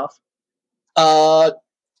I take off?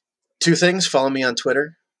 Two things. Follow me on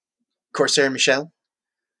Twitter, Corsair Michel,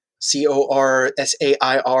 CORSAIRMICHEL.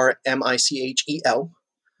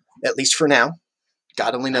 At least for now.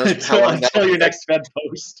 God only knows how long until your next Fed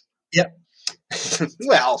post. Yep.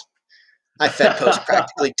 Well, I Fed post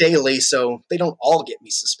practically daily, so they don't all get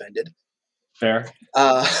me suspended. Fair.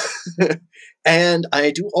 And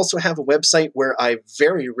I do also have a website where I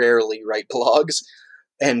very rarely write blogs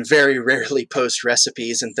and very rarely post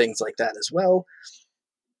recipes and things like that as well,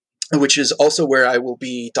 which is also where I will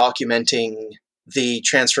be documenting the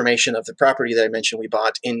transformation of the property that I mentioned we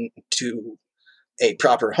bought into a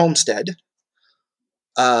proper homestead.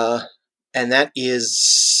 And that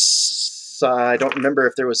is, I don't remember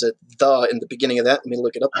if there was a "the" in the beginning of that. Let me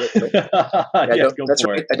look it up real quick. That's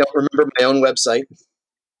right. I don't remember my own website.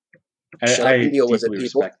 Shut up and deal with it,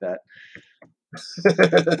 people. Respect that.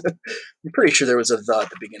 I'm pretty sure there was a "the" at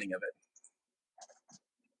the beginning of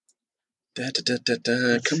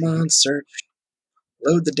it. Come on, search.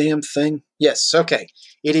 Load the damn thing. Yes, okay.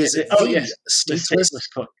 It is the Stateless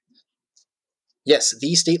Cook. Yes,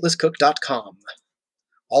 thestatelesscook.com.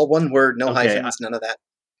 All one word, no hyphens, none of that.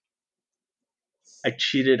 I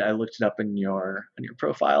cheated. I looked it up on your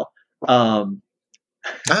profile. Oh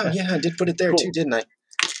yeah, I did put it there too, didn't I?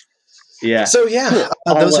 Yeah. So yeah,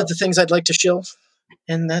 cool. Those are the things I'd like to shill,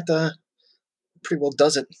 and that pretty well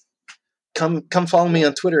does it. Come follow me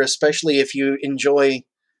on Twitter, especially if you enjoy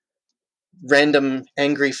random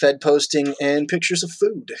angry Fed posting and pictures of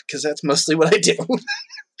food, because that's mostly what I do.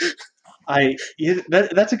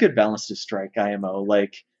 That's a good balance to strike, IMO.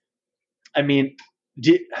 Like, I mean,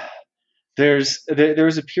 there was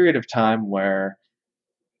a period of time where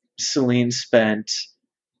Celine spent,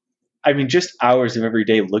 I mean, just hours of every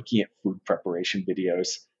day looking at food preparation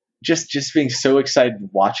videos, just being so excited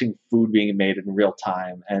watching food being made in real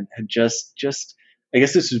time, and just I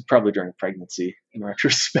guess this was probably during pregnancy in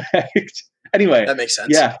retrospect. Anyway, that makes sense.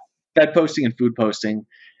 Yeah, Fed posting and food posting,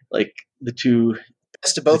 like the two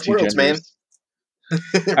best of both worlds, genders.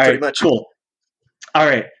 Man. All right, much. Cool. All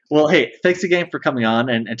right. Well, hey, thanks again for coming on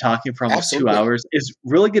and talking for almost 2 hours. It's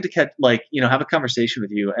really good to have a conversation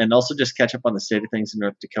with you and also just catch up on the state of things in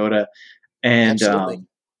North Dakota and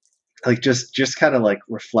just kind of like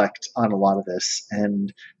reflect on a lot of this,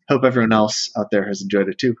 and hope everyone else out there has enjoyed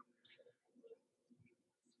it too.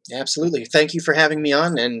 Absolutely. Thank you for having me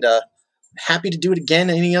on, and happy to do it again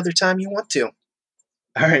any other time you want to.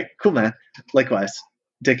 All right, cool, man. Likewise.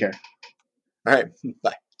 Take care. All right.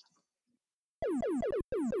 Bye.